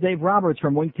 WQM. Dave Roberts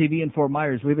from Wink TV in Fort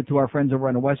Myers. Leave it to our friends over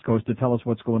on the West Coast to tell us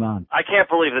what's going on. I can't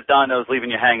believe that Dondo's leaving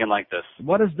you hanging like this.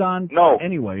 What is Don? No.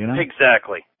 Anyway, you know?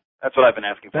 Exactly. That's what I've been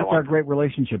asking for. That's our great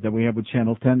relationship that we have with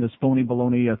Channel 10, this phony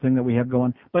baloney thing that we have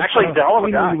going. But actually, he's a hell of a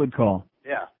we guy. knew you would call.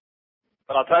 Yeah.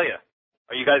 But I'll tell you,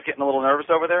 are you guys getting a little nervous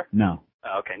over there? No.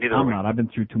 Okay, neither I'm are we. not. I've been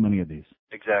through too many of these.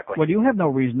 Exactly. Well, you have no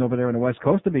reason over there on the West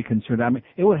Coast to be concerned. I mean,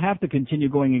 it would have to continue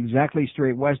going exactly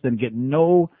straight west and get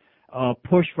no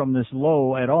push from this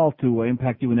low at all to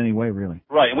impact you in any way, really.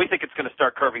 Right, and we think it's going to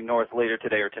start curving north later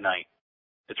today or tonight.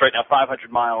 It's right now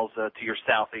 500 miles to your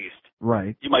southeast.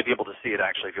 Right. You might be able to see it,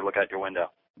 actually, if you look out your window.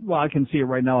 Well, I can see it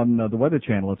right now on the Weather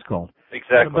Channel, it's called.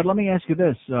 Exactly. But let me ask you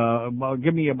this.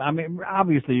 Give me I mean,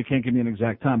 obviously you can't give me an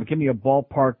exact time, but give me a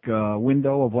ballpark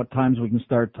window of what times we can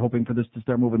start hoping for this to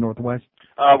start moving northwest.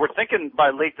 We're thinking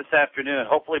by late this afternoon,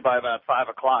 hopefully by about 5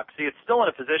 o'clock. See, it's still in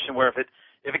a position where if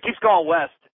it keeps going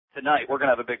west tonight, we're going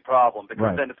to have a big problem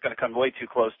because then it's going to come way too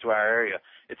close to our area.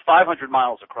 It's 500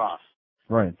 miles across.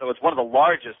 Right. So it's one of the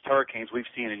largest hurricanes we've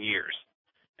seen in years.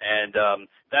 And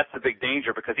that's the big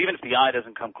danger because even if the eye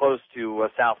doesn't come close to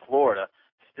South Florida,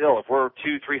 still, if we're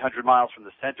 200-300 miles from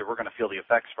the center, we're going to feel the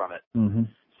effects from it. Mm-hmm.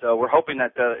 So we're hoping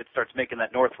that it starts making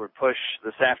that northward push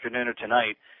this afternoon or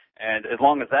tonight. And as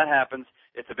long as that happens,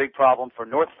 it's a big problem for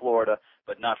North Florida,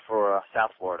 but not for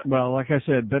South Florida. Well, like I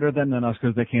said, better them than us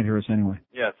because they can't hear us anyway.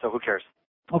 Yeah, so who cares?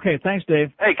 Okay, thanks,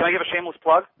 Dave. Hey, can I give a shameless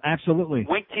plug? Absolutely.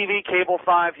 Wink TV Cable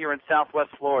 5 here in Southwest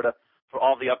Florida for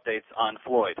all the updates on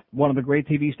Floyd. One of the great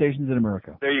TV stations in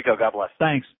America. There you go. God bless.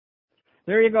 Thanks.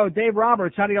 There you go. Dave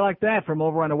Roberts, how do you like that from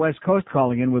over on the West Coast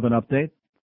calling in with an update?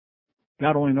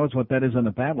 God only knows what that is on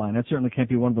the bat line. That certainly can't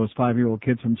be one of those 5-year-old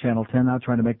kids from Channel 10 now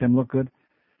trying to make them look good.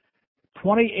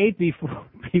 28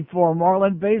 before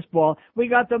Marlin baseball. We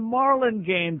got the Marlin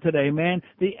game today, man.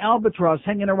 The albatross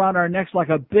hanging around our necks like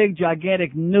a big,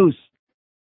 gigantic noose.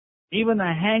 Even the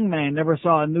hangman never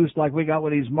saw a noose like we got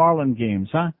with these Marlin games,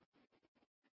 huh?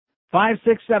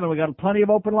 567. We got plenty of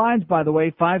open lines, by the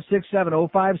way.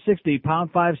 567-0560,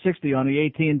 pound 560 on the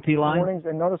AT&T line. Mornings,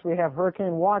 and notice we have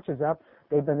hurricane watches up.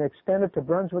 They've been extended to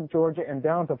Brunswick, Georgia, and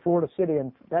down to Florida City,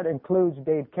 and that includes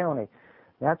Dade County.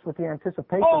 That's with the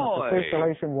anticipation that the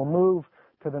circulation will move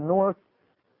to the north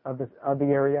of the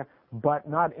area, but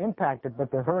not impacted.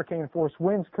 But the hurricane-force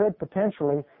winds could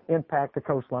potentially impact the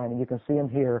coastline, and you can see them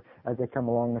here as they come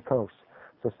along the coast.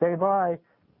 So stay by.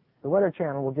 The Weather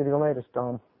Channel will give you the latest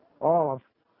on all of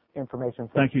information.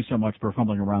 Thank you so much for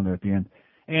fumbling around there at the end.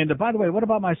 And by the way, what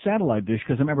about my satellite dish?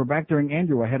 Because I remember back during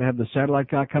Andrew, I had to have the satellite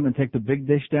guy come and take the big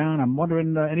dish down. I'm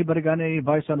wondering, anybody got any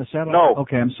advice on the satellite? No.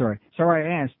 Okay, I'm sorry.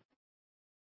 Sorry I asked.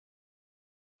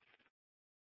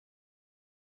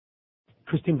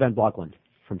 Christine Van Blockland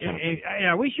from Channel 10.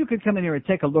 I wish you could come in here and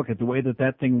take a look at the way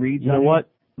that thing reads. You know what?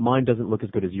 Mine doesn't look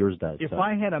as good as yours does. If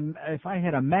I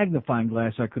had a magnifying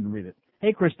glass, I couldn't read it.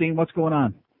 Hey, Christine, what's going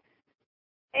on?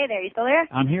 Hey there, you still there?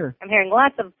 I'm here. I'm hearing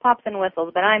lots of pops and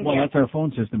whistles, but I'm well, here. Well, that's our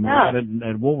phone system. We Oh. had it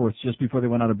at Woolworths just before they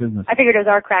went out of business. I figured it was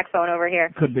our crack phone over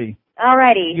here. Could be.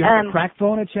 Alrighty. You have a crack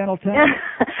phone at Channel 10?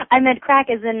 I meant crack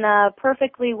is in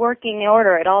perfectly working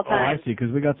order at all times. Oh, I see,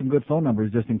 because we got some good phone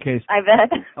numbers just in case. I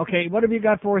bet. Okay, what have you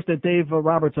got for us that Dave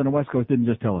Roberts on the West Coast didn't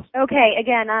just tell us? Okay,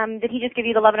 again, did he just give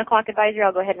you the 11 o'clock advisory?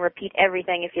 I'll go ahead and repeat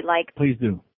everything if you'd like. Please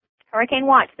do. Hurricane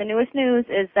Watch. The newest news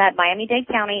is that Miami-Dade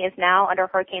County is now under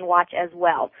Hurricane Watch as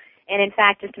well. And in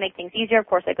fact, just to make things easier, of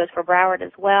course, that goes for Broward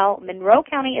as well. Monroe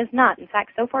County is not. In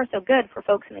fact, so far so good for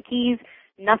folks in the Keys.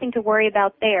 Nothing to worry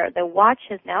about there. The watch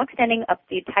is now extending up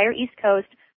the entire East Coast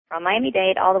from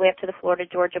Miami-Dade all the way up to the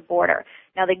Florida-Georgia border.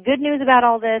 Now, the good news about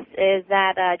all this is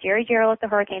that Jerry Jarrell at the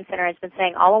Hurricane Center has been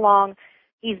saying all along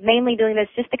he's mainly doing this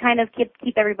just to kind of keep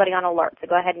everybody on alert. So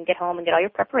go ahead and get home and get all your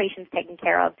preparations taken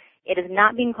care of. It is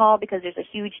not being called because there's a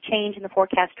huge change in the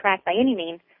forecast track by any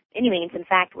means. In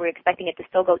fact, we're expecting it to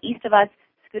still go east of us,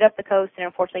 scoot up the coast, and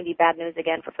unfortunately be bad news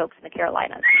again for folks in the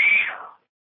Carolinas.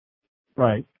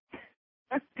 Right.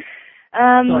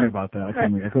 Sorry about that.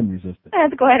 I couldn't resist it.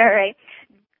 That's go ahead. All right.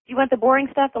 Do you want the boring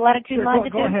stuff, the latitude, sure,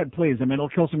 longitude? Go ahead, please. I mean, it'll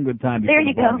kill some good time. There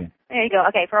you go. There you go.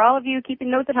 Okay, for all of you keeping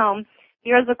notes at home,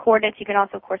 here are the coordinates. You can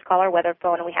also, of course, call our weather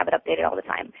phone, and we have it updated all the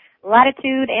time.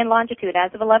 Latitude and longitude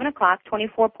as of 11 o'clock,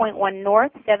 24.1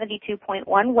 north,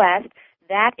 72.1 west.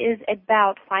 That is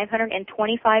about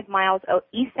 525 miles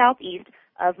east-southeast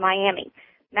of Miami.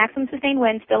 Maximum sustained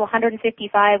wind still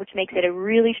 155, which makes it a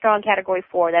really strong Category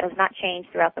 4. That has not changed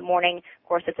throughout the morning. Of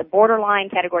course, it's a borderline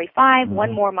Category 5,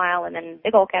 one more mile, and then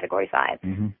big old Category 5.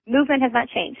 Movement has not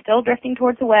changed. Still drifting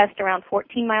towards the west, around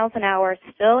 14 miles an hour.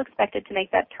 Still expected to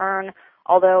make that turn,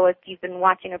 although if you've been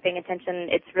watching or paying attention,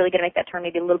 it's really going to make that turn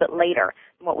maybe a little bit later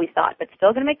than what we thought, but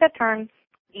still going to make that turn.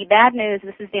 The bad news,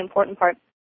 this is the important part,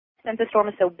 since the storm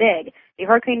is so big, the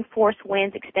hurricane force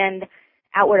winds extend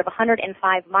outward of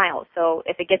 105 miles. So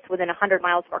if it gets within 100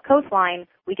 miles of our coastline,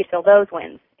 we could feel those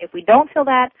winds. If we don't feel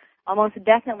that, Almost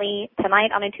definitely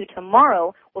tonight on into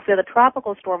tomorrow, we'll feel the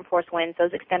tropical storm force winds. Those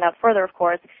extend out further, of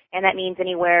course, and that means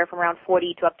anywhere from around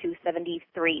 40 to up to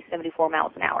 73, 74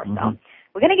 miles an hour. So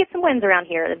we're going to get some winds around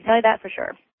here. I'll tell you that for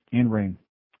sure. And rain.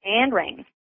 And rain.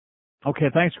 Okay,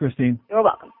 thanks, Christine. You're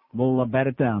welcome. We'll bat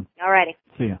it down. All righty.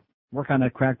 See ya. Work on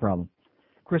that crack problem.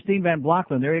 Christine Van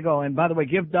Blockland, there you go. And by the way,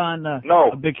 give Don a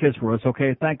big kiss for us,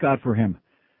 okay? Thank God for him,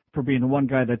 for being the one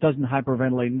guy that doesn't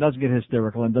hyperventilate and doesn't get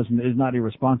hysterical and is not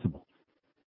irresponsible.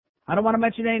 I don't want to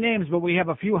mention any names, but we have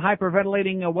a few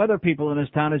hyperventilating weather people in this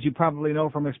town, as you probably know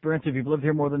from experience if you've lived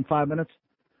here more than 5 minutes.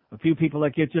 A few people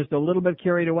that get just a little bit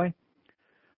carried away.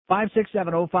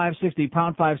 567-0560,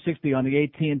 pound 560 on the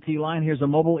AT&T line. Here's a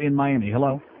mobile in Miami.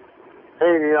 Hello.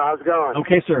 Hey, Neil, how's it going?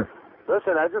 Okay, sir.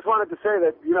 Listen, I just wanted to say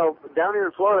that, down here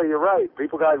in Florida, you're right.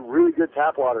 People got really good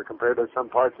tap water compared to some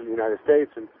parts of the United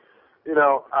States. And,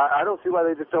 I don't see why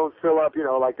they just don't fill up,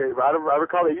 I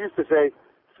recall they used to say,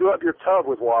 fill up your tub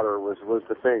with water was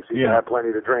the thing, so you can have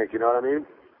plenty to drink, you know what I mean?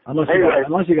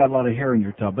 Unless you got a lot of hair in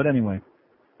your tub, but anyway.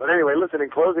 But anyway, listen, in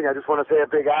closing, I just want to say a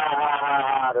big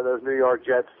ah to those New York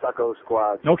Jets sucko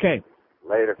squads. Okay.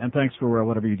 Later. And thanks for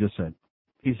whatever you just said.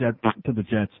 He said to the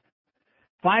Jets.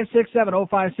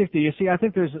 567-0560. You see, I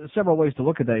think there's several ways to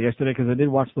look at that yesterday because I did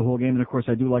watch the whole game, and of course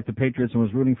I do like the Patriots and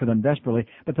was rooting for them desperately.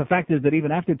 But the fact is that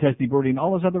even after Testy Birdie and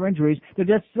all those other injuries, the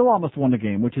Jets still almost won the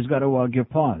game, which has got to give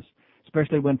pause.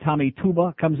 Especially when Tommy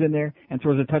Tuba comes in there and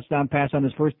throws a touchdown pass on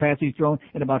his first pass he's thrown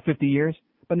in about 50 years.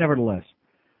 But nevertheless,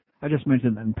 I just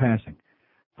mentioned that in passing.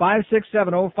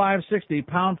 567-0560,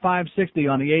 pound 560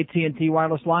 on the AT&T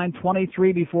wireless line.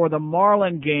 23 before the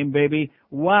Marlin game, baby.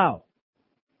 Wow.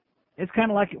 It's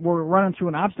kind of like we're running through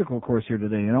an obstacle course here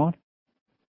today, you know what?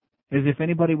 As if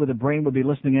anybody with a brain would be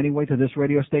listening anyway to this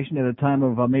radio station at a time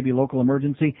of maybe local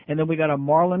emergency. And then we got a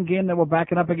Marlin game that we're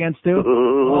backing up against too.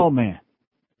 Oh, man.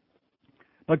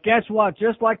 But guess what?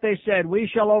 Just like they said, we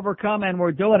shall overcome, and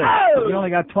we're doing it. We only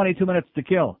got 22 minutes to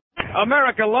kill.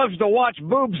 America loves to watch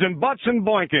boobs and butts and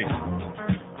boinking.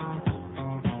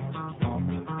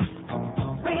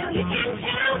 Well, you can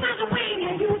tell by the way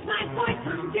I use my voice.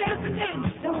 I'm different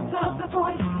than those of the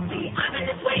voice. See, I'm in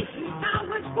this way since I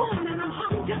was born, and I'm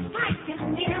hung just like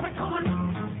an unicorn.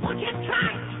 Won't you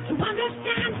try to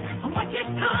understand what you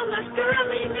call a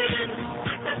girly man?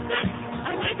 I suspect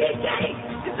I might be gay,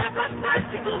 cause I prefer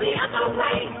to go the other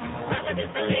way. Rather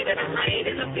disbelieve it, I'm right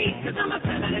in the feet, cause I'm a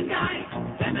feminine guy.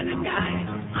 Feminine guy.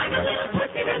 I'm a little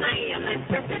twisted and I am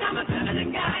insisted. I'm a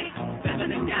feminine guy.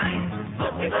 Feminine guy.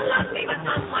 Most people love me, but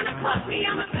some wanna cross me.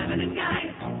 I'm a feminine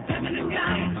guy. Feminine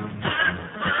guy. Ha,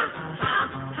 ha, ha,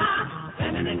 ha.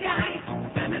 Feminine guy.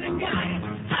 Feminine guy.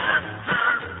 Ha, ha,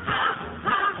 ha,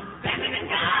 ha. Feminine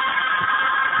guy.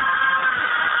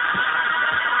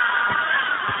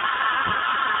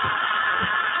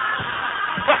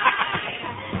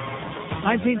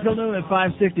 19 till noon at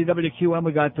 560 WQM.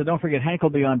 We got, don't forget, Hank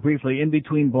will be on briefly in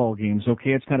between ball games,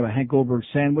 okay? It's kind of a Hank Goldberg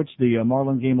sandwich. The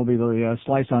Marlin game will be the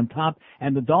slice on top.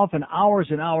 And the Dolphin, hours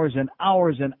and hours and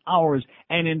hours and hours,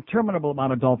 an interminable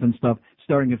amount of Dolphin stuff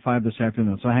starting at 5 this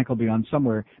afternoon. So Hank will be on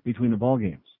somewhere between the ball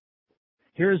games.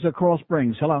 Here's Coral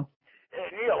Springs. Hello. Hey,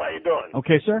 Neil, how you doing?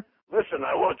 Okay, sir. Listen,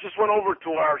 I just went over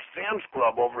to our Sam's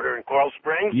Club over here in Coral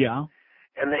Springs. Yeah.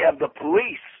 And they have the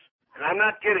police. And I'm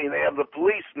not kidding. They have the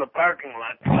police in the parking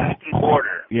lot trying to keep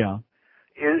order. Yeah.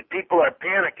 People are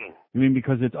panicking. You mean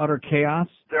because it's utter chaos?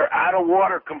 They're out of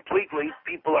water completely.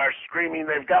 People are screaming.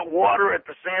 They've got water at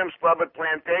the Sam's Club at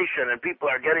Plantation, and people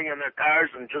are getting in their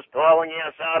cars and just hauling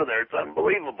ass out of there. It's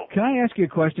unbelievable. Can I ask you a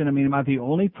question? I mean, am I the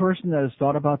only person that has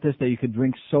thought about this, that you could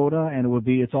drink soda and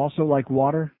it's also like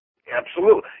water?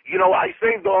 Absolutely. I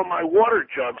saved all my water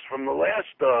jugs from the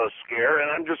last scare, and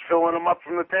I'm just filling them up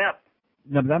from the tap.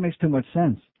 No, but that makes too much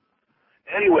sense.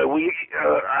 Anyway,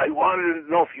 I wanted to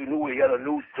know if you knew we had a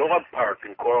new dog park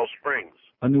in Coral Springs.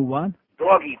 A new what?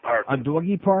 Doggy park. A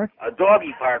doggy park? A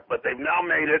doggy park, but they've now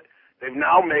made it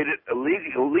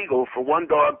illegal for one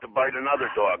dog to bite another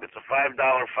dog. It's a $5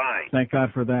 fine. Thank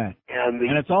God for that. And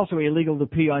it's also illegal to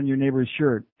pee on your neighbor's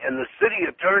shirt. And the city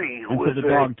attorney and to the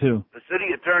dog too. The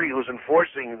city attorney who's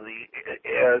enforcing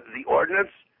the ordinance,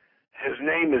 his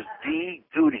name is D.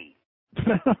 Duty.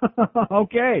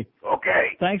 Okay.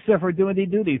 Thanks, sir, for doing the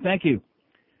duty. Thank you.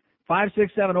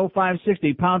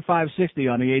 567-0560, pound 560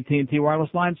 on the AT&T wireless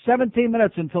line. 17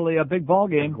 minutes until the big ball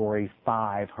game. Category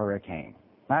 5 hurricane.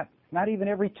 Not even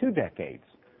every 2 decades.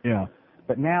 Yeah.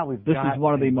 But now we've This got is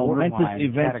one of the a momentous borderline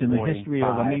events in the Category history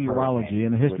of 5 meteorology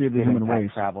and the history of the hurricane, human which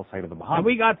race. travel, say, to the Bahamas. And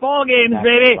we got ball games, That's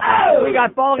baby. right. We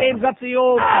got ball games up the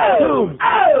old tube.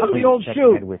 Up the old Check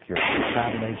chute. ahead with your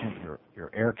travel agent, your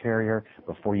air carrier,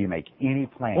 before you make any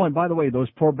plans. Oh, and by the way, those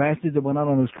poor bastards that went out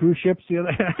on those cruise ships the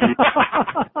other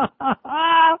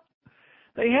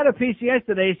They had a piece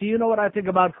yesterday, so you know what I think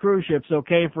about cruise ships,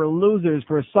 okay? For losers,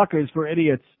 for suckers, for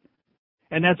idiots.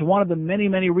 And that's one of the many,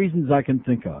 many reasons I can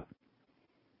think of.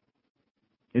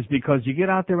 Is because you get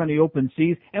out there on the open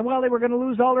seas, and well, they were going to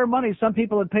lose all their money. Some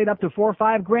people had paid up to $4 or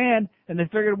 $5 grand, and they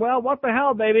figured, well, what the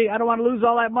hell, baby? I don't want to lose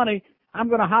all that money. I'm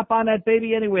going to hop on that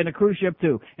baby anyway in a cruise ship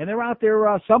too. And they're out there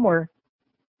somewhere,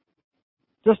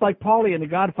 just like Paulie and The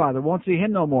Godfather. Won't see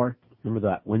him no more. Remember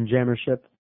that Windjammer ship?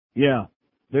 Yeah,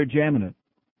 they're jamming it.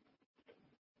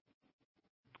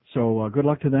 So good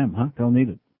luck to them, huh? They'll need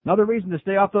it. Another reason to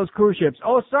stay off those cruise ships.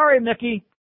 Oh, sorry, Mickey.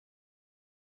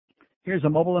 Here's a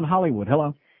mobile in Hollywood.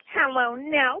 Hello. Hello,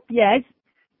 no. Yes.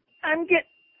 I'm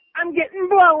getting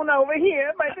blown over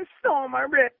here by the storm, I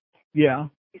read. Yeah.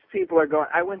 These people are going.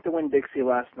 I went to Winn-Dixie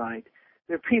last night.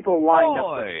 There are people lined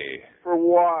up for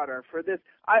water, for this.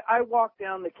 I walk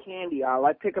down the candy aisle.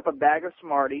 I pick up a bag of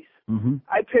Smarties. Mm-hmm.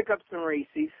 I pick up some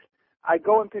Reese's. I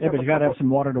go and pick Yeah, up but you got to have some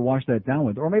water to wash that down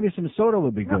with. Or maybe some soda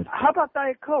would be good. How about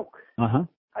Diet Coke? Uh-huh.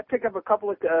 I pick up a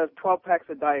couple of 12-packs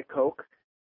of Diet Coke.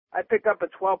 I pick up a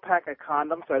 12-pack of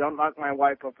condoms so I don't knock my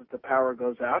wife up if the power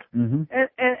goes out. Mm-hmm.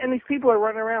 And these people are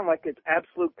running around like it's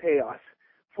absolute chaos.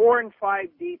 4 and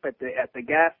 5 deep at the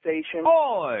gas station.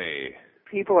 Oi!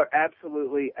 People are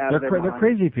absolutely out of their They're mind.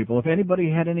 crazy people. If anybody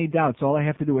had any doubts, all I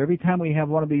have to do every time we have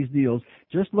one of these deals,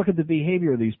 just look at the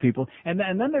behavior of these people. And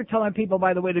then they're telling people,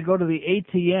 by the way, to go to the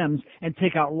ATMs and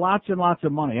take out lots and lots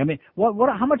of money. I mean,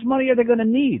 how much money are they going to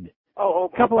need? Oh,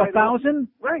 a couple of thousand?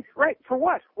 Right. For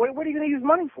what? What are you going to use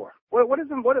money for? What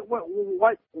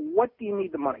do you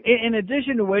need the money? In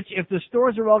addition to which, if the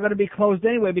stores are all going to be closed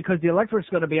anyway because the electric's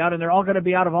going to be out and they're all going to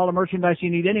be out of all the merchandise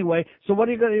you need anyway, so what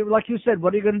are you going to, like you said,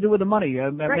 what are you going to do with the money?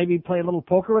 Right. Maybe play a little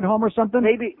poker at home or something?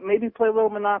 Maybe play a little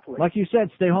Monopoly. Like you said,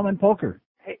 stay home and poker.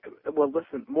 Hey, well,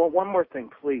 listen. One more thing,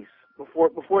 please. Before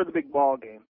the big ball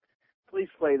game, please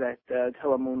play that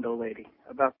Telemundo lady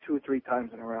about 2 or 3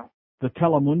 times in a row. The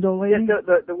Telemundo lady? Yeah,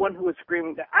 the one who was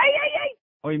screaming, "Ay, ay, ay!"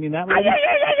 Oh, you mean that lady?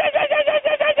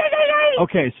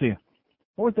 Okay, see.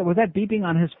 What was that? Was that beeping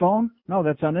on his phone? No,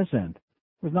 that's on this end.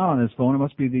 It was not on his phone. It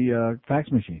must be the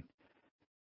fax machine.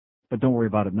 But don't worry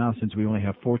about it now since we only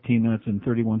have 14 minutes and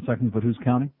 31 seconds, but who's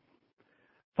counting?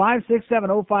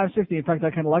 5670560. In fact,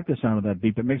 I kind of like the sound of that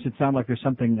beep. It makes it sound like there's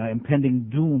something impending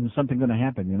doom, something going to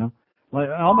happen, you know? Like,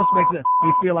 it almost makes me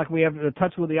feel like we have a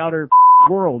touch with the outer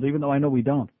world, even though I know we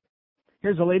don't.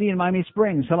 Here's a lady in Miami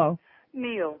Springs. Hello.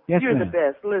 Neil, Yes, you're ma'am. the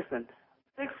best. Listen,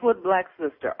 6-foot black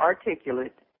sister,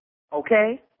 articulate,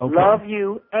 okay? Okay. Love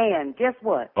you, and guess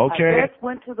what? Okay. I just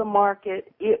went to the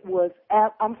market. It was,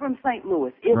 I'm from St.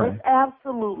 Louis. It was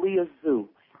absolutely a zoo.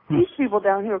 These people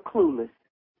down here are clueless,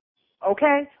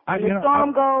 okay? When the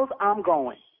storm goes, I'm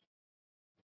going.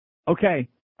 Okay.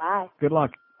 Bye. Good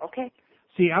luck. Okay.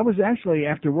 See, I was actually,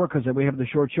 after work, because we have the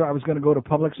short show, I was going to go to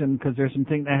Publix because there's some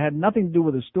things that had nothing to do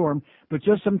with the storm, but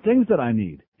just some things that I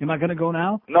need. Am I going to go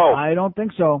now? No. I don't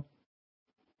think so.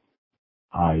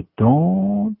 I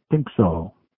don't think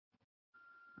so.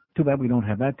 Too bad we don't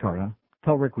have that card, huh?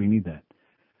 Tell Rick we need that.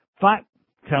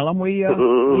 Tell him we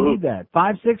need that.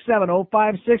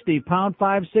 5670560, pound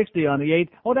 560 on the 8.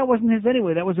 Oh, that wasn't his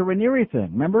anyway. That was a Ranieri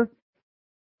thing, remember?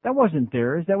 That wasn't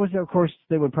theirs. That was, of course,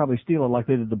 they would probably steal it like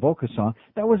they did the Boca song.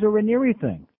 That was a Ranieri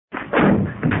thing.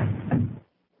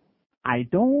 I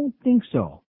don't think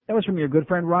so. That was from your good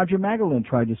friend Roger Magdalene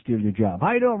tried to steal your job.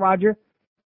 How you doing, Roger?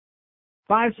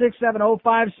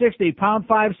 5670560, pound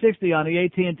 560 on the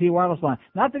AT&T wireless line.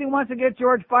 Not that he wants to get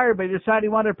George fired, but he decided he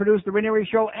wanted to produce the Ranieri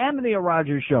show and the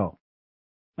Rogers show.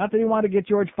 Not that he wanted to get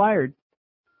George fired.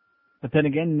 But then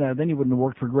again, then he wouldn't have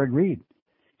worked for Greg Reed.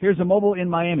 Here's a mobile in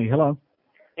Miami. Hello.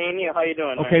 Hey Neil, how you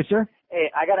doing? Okay, man? sir. Hey,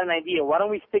 I got an idea. Why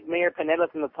don't we stick Mayor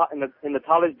Pinellas in the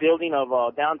tallest building of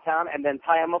downtown, and then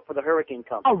tie him up for the hurricane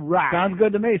come? All right. Sounds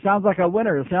good to me. Sounds like a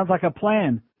winner. It sounds like a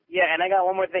plan. Yeah, and I got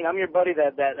one more thing. I'm your buddy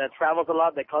that travels a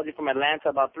lot. That called you from Atlanta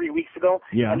about 3 weeks ago.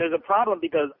 Yeah. And there's a problem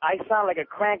because I sound like a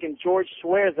crank, and George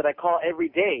swears that I call every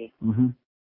day. Mm-hmm.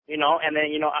 You know, and then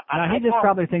Now, he just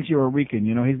probably thinks you're a Rican.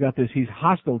 You know, he's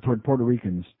hostile toward Puerto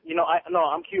Ricans.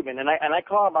 I'm Cuban, and I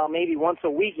call about maybe once a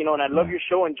week. You know, and I love your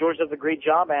show, and George does a great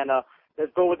job. And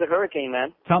let's go with the hurricane,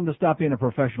 man. Tell him to stop being a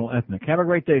professional ethnic. Have a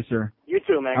great day, sir. You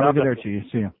too, man. I'll God leave it bless there to you.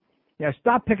 See you. Yeah,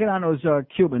 stop picking on those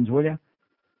Cubans, will you?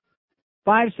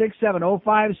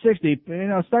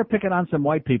 5670560. Start picking on some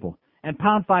white people. and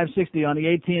pound 560 on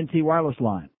the AT&T wireless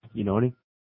line. You know any?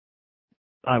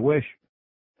 I wish.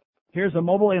 Here's a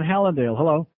mobile in Hallandale.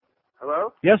 Hello.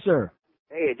 Hello? Yes, sir.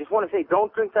 Hey, I just want to say,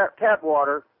 don't drink that tap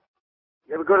water.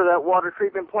 You ever go to that water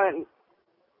treatment plant?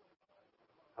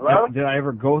 Hello? Did I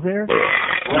ever go there?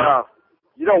 Well,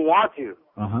 you don't want to.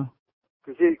 Uh-huh.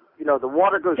 Because, the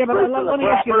water goes Yeah, but straight let from the me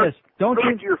ask you flapper this. Don't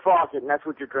straight you... to your faucet, and that's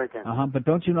what you're drinking. Uh-huh, but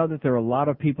don't you know that there are a lot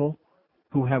of people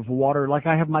who have water, like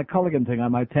I have my Culligan thing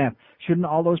on my tap. Shouldn't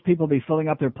all those people be filling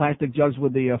up their plastic jugs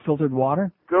with the filtered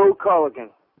water? Go Culligan.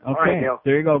 Okay, All right, Neil.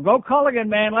 there you go. Go Culligan,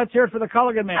 man. Let's hear it for the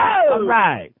Culligan man. Oh! All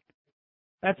right.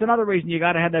 That's another reason you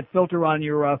got to have that filter on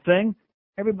your thing.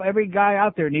 Every guy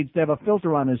out there needs to have a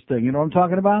filter on his thing. You know what I'm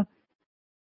talking about?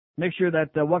 Make sure that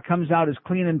what comes out is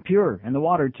clean and pure, and the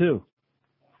water too.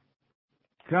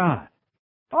 God.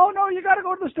 Oh, no, you got to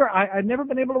go to the store. I've never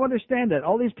been able to understand that.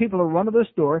 All these people who run to the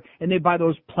store, and they buy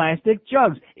those plastic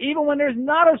jugs. Even when there's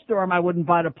not a storm, I wouldn't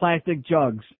buy the plastic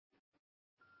jugs.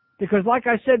 Because like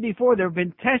I said before, there have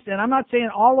been tests, and I'm not saying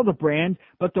all of the brands,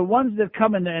 but the ones that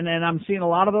come in, and I'm seeing a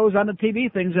lot of those on the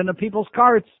TV things in the people's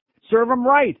carts, serve them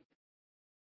right.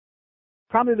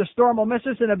 Probably the storm will miss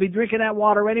us, and they'll be drinking that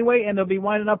water anyway, and they'll be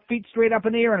winding up feet straight up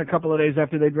in the air in a couple of days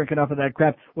after they drink enough of that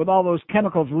crap, with all those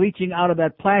chemicals leaching out of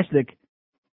that plastic.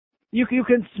 You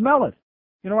can smell it.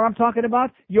 You know what I'm talking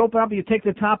about? You open up, you take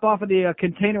the top off of the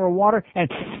container of water, and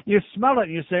you smell it,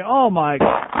 and you say, oh, my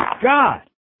God,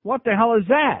 what the hell is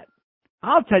that?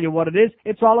 I'll tell you what it is.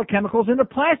 It's all the chemicals in the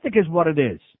plastic is what it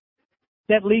is.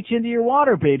 That leach into your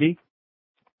water, baby.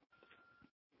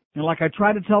 And like I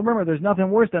try to tell Rimmer, there's nothing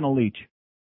worse than a leach.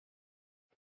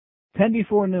 10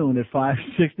 before noon at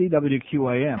 560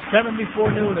 WQAM. 7 before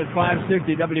noon at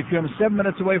 560 WQAM. 7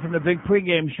 minutes away from the big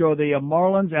pregame show, the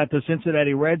Marlins at the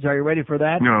Cincinnati Reds. Are you ready for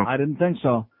that? No. I didn't think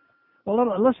so.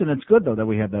 Well, listen, it's good, though, that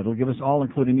we have that. It'll give us all,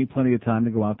 including me, plenty of time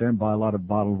to go out there and buy a lot of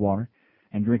bottled water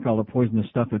and drink all the poisonous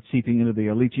stuff that's seeping into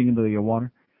the, leaching into the water.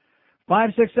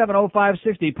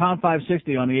 567-0560, pound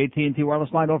 560 on the AT&T wireless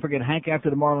line. Don't forget Hank after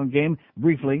the Marlin game,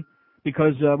 briefly,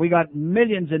 because we got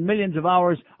millions and millions of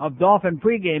hours of Dolphin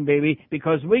pregame, baby,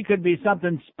 because we could be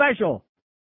something special.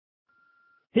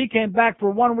 He came back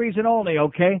for one reason only,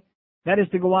 okay? That is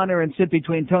to go on there and sit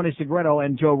between Tony Segreto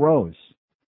and Joe Rose.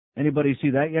 Anybody see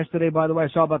that yesterday, by the way? I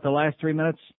saw about the last 3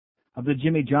 minutes of the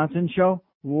Jimmy Johnson show.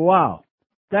 Wow.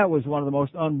 That was one of the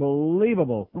most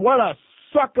unbelievable. What a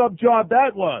suck-up job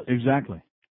that was. Exactly.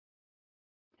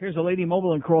 Here's a lady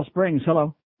mobile in Coral Springs.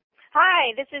 Hello.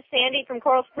 Hi, this is Sandy from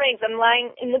Coral Springs. I'm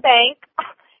lying in the bank,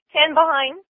 10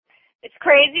 behind. It's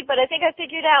crazy, but I think I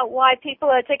figured out why people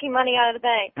are taking money out of the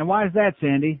bank. And why is that,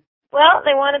 Sandy? Well,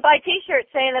 they want to buy T-shirts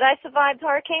saying that I survived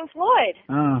Hurricane Floyd.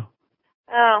 Oh.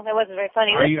 Oh, that wasn't very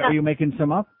funny. Are you making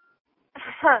some up?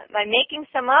 Am I making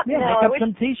some up? Yeah, no, make up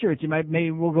some T-shirts.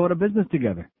 Maybe we'll go to business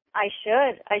together. I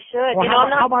should. Well, You know,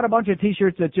 how about a bunch of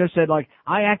T-shirts that just said, like,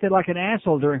 I acted like an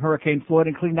asshole during Hurricane Floyd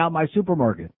and cleaned out my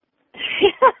supermarket?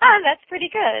 That's pretty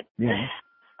good. Yeah.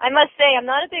 I must say, I'm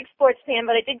not a big sports fan,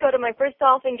 but I did go to my first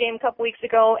Dolphin game a couple weeks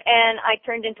ago, and I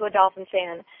turned into a Dolphin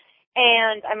fan.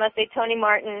 And I must say, Tony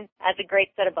Martin has a great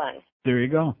set of buns. There you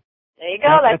go. There you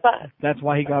go. That's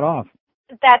why he got off.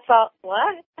 That's all.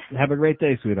 What? Have a great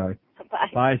day, sweetheart.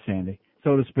 Bye. Bye, Sandy,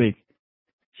 so to speak.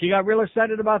 She got real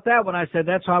excited about that when I said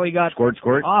that's how he got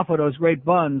off of those great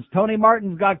buns. Tony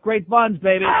Martin's got great buns,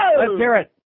 baby. Oh! Let's hear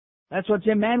it. That's what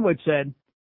Jim Manwood said.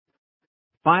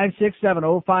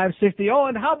 567-0560. Oh,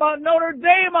 and how about Notre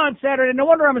Dame on Saturday? No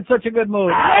wonder I'm in such a good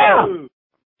mood. Oh! Yeah.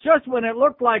 Just when it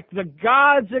looked like the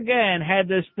gods again had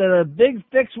the big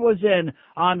fix was in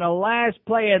on the last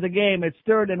play of the game. It's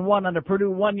 3rd and 1 on the Purdue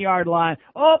 1-yard line.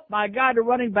 Oh, my God, the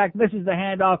running back misses the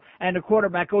handoff, and the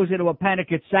quarterback goes into a panic,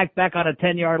 gets sacked back on a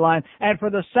 10-yard line, and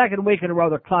for the second week in a row,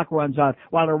 the clock runs out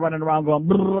while they're running around going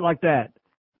like that.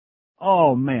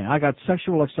 Oh, man, I got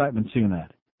sexual excitement seeing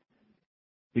that.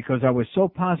 Because I was so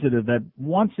positive that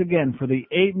once again, for the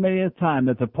 8 millionth time,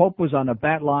 that the Pope was on the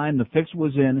bat line, the fix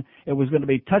was in, it was going to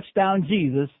be touchdown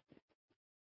Jesus,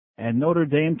 and Notre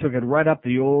Dame took it right up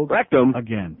the old rectum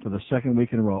again for the second week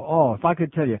in a row. Oh, if I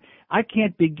could tell you, I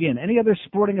can't begin any other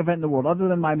sporting event in the world other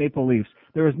than my Maple Leafs.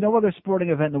 There is no other sporting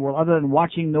event in the world other than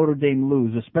watching Notre Dame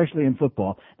lose, especially in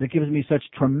football, that gives me such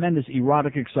tremendous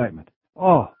erotic excitement.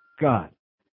 Oh, God.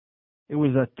 It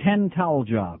was a 10-towel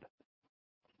job.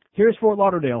 Here's Fort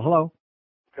Lauderdale. Hello.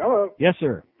 Hello. Yes,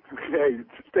 sir. Okay,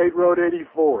 State Road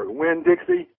 84,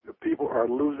 Winn-Dixie. The people are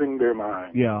losing their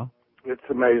mind. Yeah. It's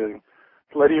amazing.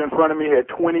 This lady in front of me had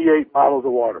 28 bottles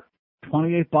of water.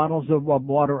 28 bottles of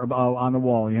water on the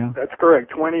wall, yeah? That's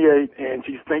correct, 28, and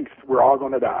she thinks we're all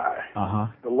going to die. Uh-huh.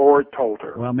 The Lord told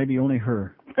her. Well, maybe only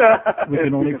her. We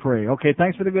can only pray. Okay,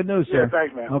 thanks for the good news, sir. Yeah,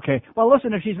 thanks, man. Okay. Well,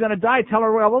 listen, if she's going to die, tell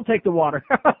her, well, we'll take the water.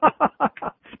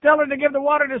 Tell her to give the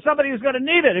water to somebody who's going to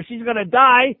need it. If she's going to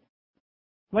die,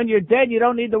 when you're dead, you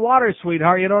don't need the water,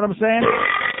 sweetheart. You know what I'm saying?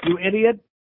 You idiot.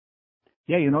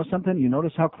 Yeah, you know something? You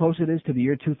notice how close it is to the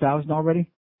year 2000 already?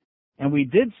 And we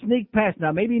did sneak past.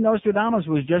 Now, maybe Nostradamus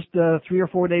was just 3 or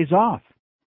 4 days off.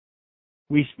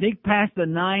 We sneaked past the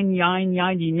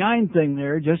 9999 thing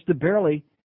there, just barely.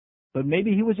 But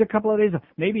maybe he was a couple of days off.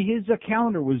 Maybe his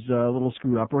calendar was a little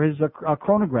screwed up, or his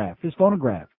chronograph, his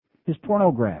phonograph, his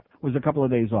pornograph was a couple of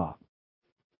days off.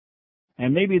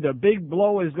 And maybe the big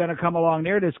blow is going to come along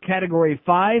there, this Category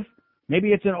 5.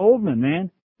 Maybe it's an Oldman,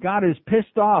 man. God is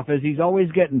pissed off, as he's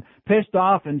always getting pissed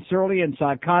off and surly and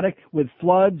psychotic with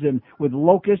floods and with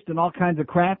locusts and all kinds of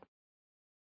crap.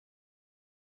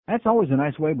 That's always a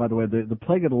nice way, by the way, the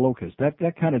plague of the locust. That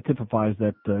kind of typifies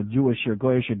that Jewish or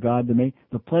Goyish God to me.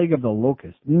 The plague of the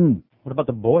locust. What about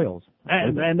the boils?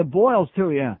 And the boils,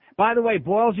 too, yeah. By the way,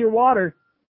 boils your water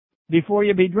before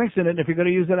you be drinking it if you're going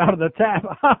to use it out of the tap.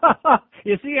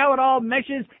 You see how it all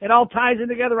meshes? It all ties in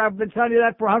together. I've been telling you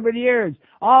that for 100 years.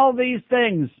 All these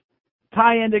things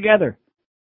tie in together.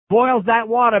 Boils that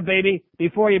water, baby,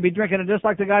 before you be drinking it, just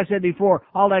like the guy said before,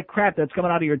 all that crap that's coming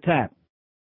out of your tap.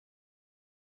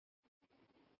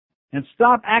 And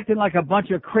stop acting like a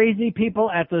bunch of crazy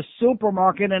people at the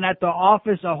supermarket and at the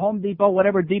office, a Home Depot,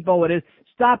 whatever depot it is.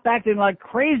 Stop acting like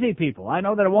crazy people. I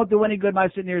know that it won't do any good by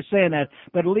sitting here saying that,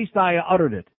 but at least I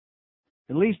uttered it.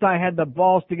 At least I had the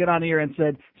balls to get on here and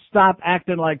said, stop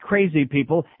acting like crazy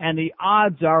people, and the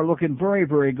odds are looking very,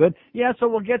 very good. Yeah, so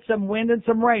we'll get some wind and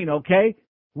some rain, okay?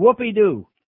 Whoopee-doo.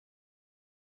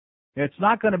 It's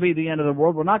not going to be the end of the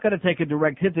world. We're not going to take a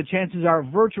direct hit. The chances are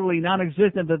virtually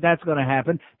non-existent that that's going to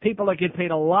happen. People that get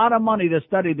paid a lot of money to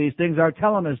study these things are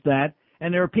telling us that.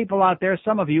 And there are people out there,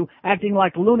 some of you, acting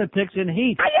like lunatics in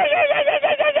heat.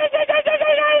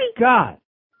 God.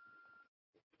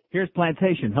 Here's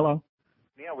Plantation. Hello.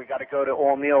 Neil, we got to go to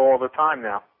all Neil all the time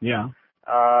now. Yeah.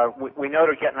 We know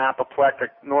they're getting apoplectic.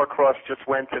 Norcross just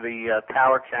went to the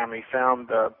tower cam. He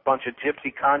found a bunch of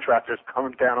gypsy contractors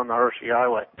coming down on the Hershey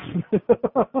Highway.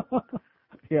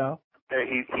 Yeah.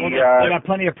 They got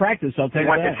plenty of practice, I'll tell you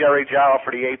that. He went to Jerry Jowell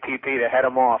for the APP to head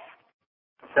him off.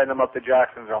 Send him up to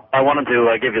Jacksonville. I wanted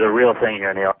to give you the real thing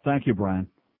here, Neil. Thank you, Brian.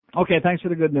 Okay, thanks for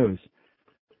the good news.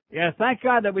 Yeah, thank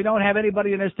God that we don't have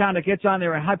anybody in this town that gets on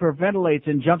there and hyperventilates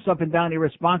and jumps up and down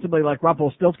irresponsibly like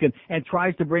Rumpelstiltskin and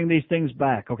tries to bring these things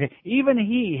back, okay? Even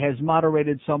he has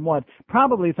moderated somewhat,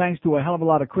 probably thanks to a hell of a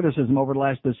lot of criticism over the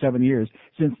last 7 years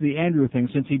since the Andrew thing,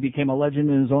 since he became a legend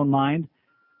in his own mind,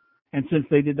 and since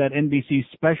they did that NBC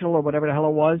special or whatever the hell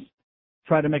it was,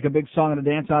 tried to make a big song and a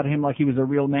dance out of him like he was a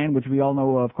real man, which we all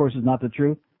know, of course, is not the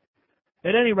truth.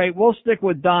 At any rate, we'll stick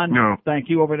with Don. No. Thank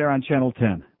you, over there on Channel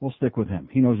 10. We'll stick with him.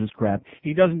 He knows his crap.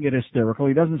 He doesn't get hysterical.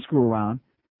 He doesn't screw around.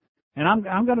 And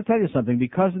I'm going to tell you something.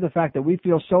 Because of the fact that we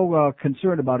feel so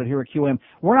concerned about it here at QM,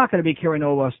 we're not going to be carrying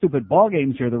no stupid ball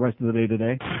games here the rest of the day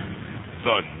today.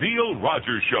 The Neil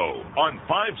Rogers Show on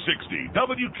 560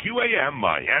 WQAM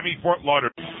Miami, Fort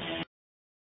Lauderdale.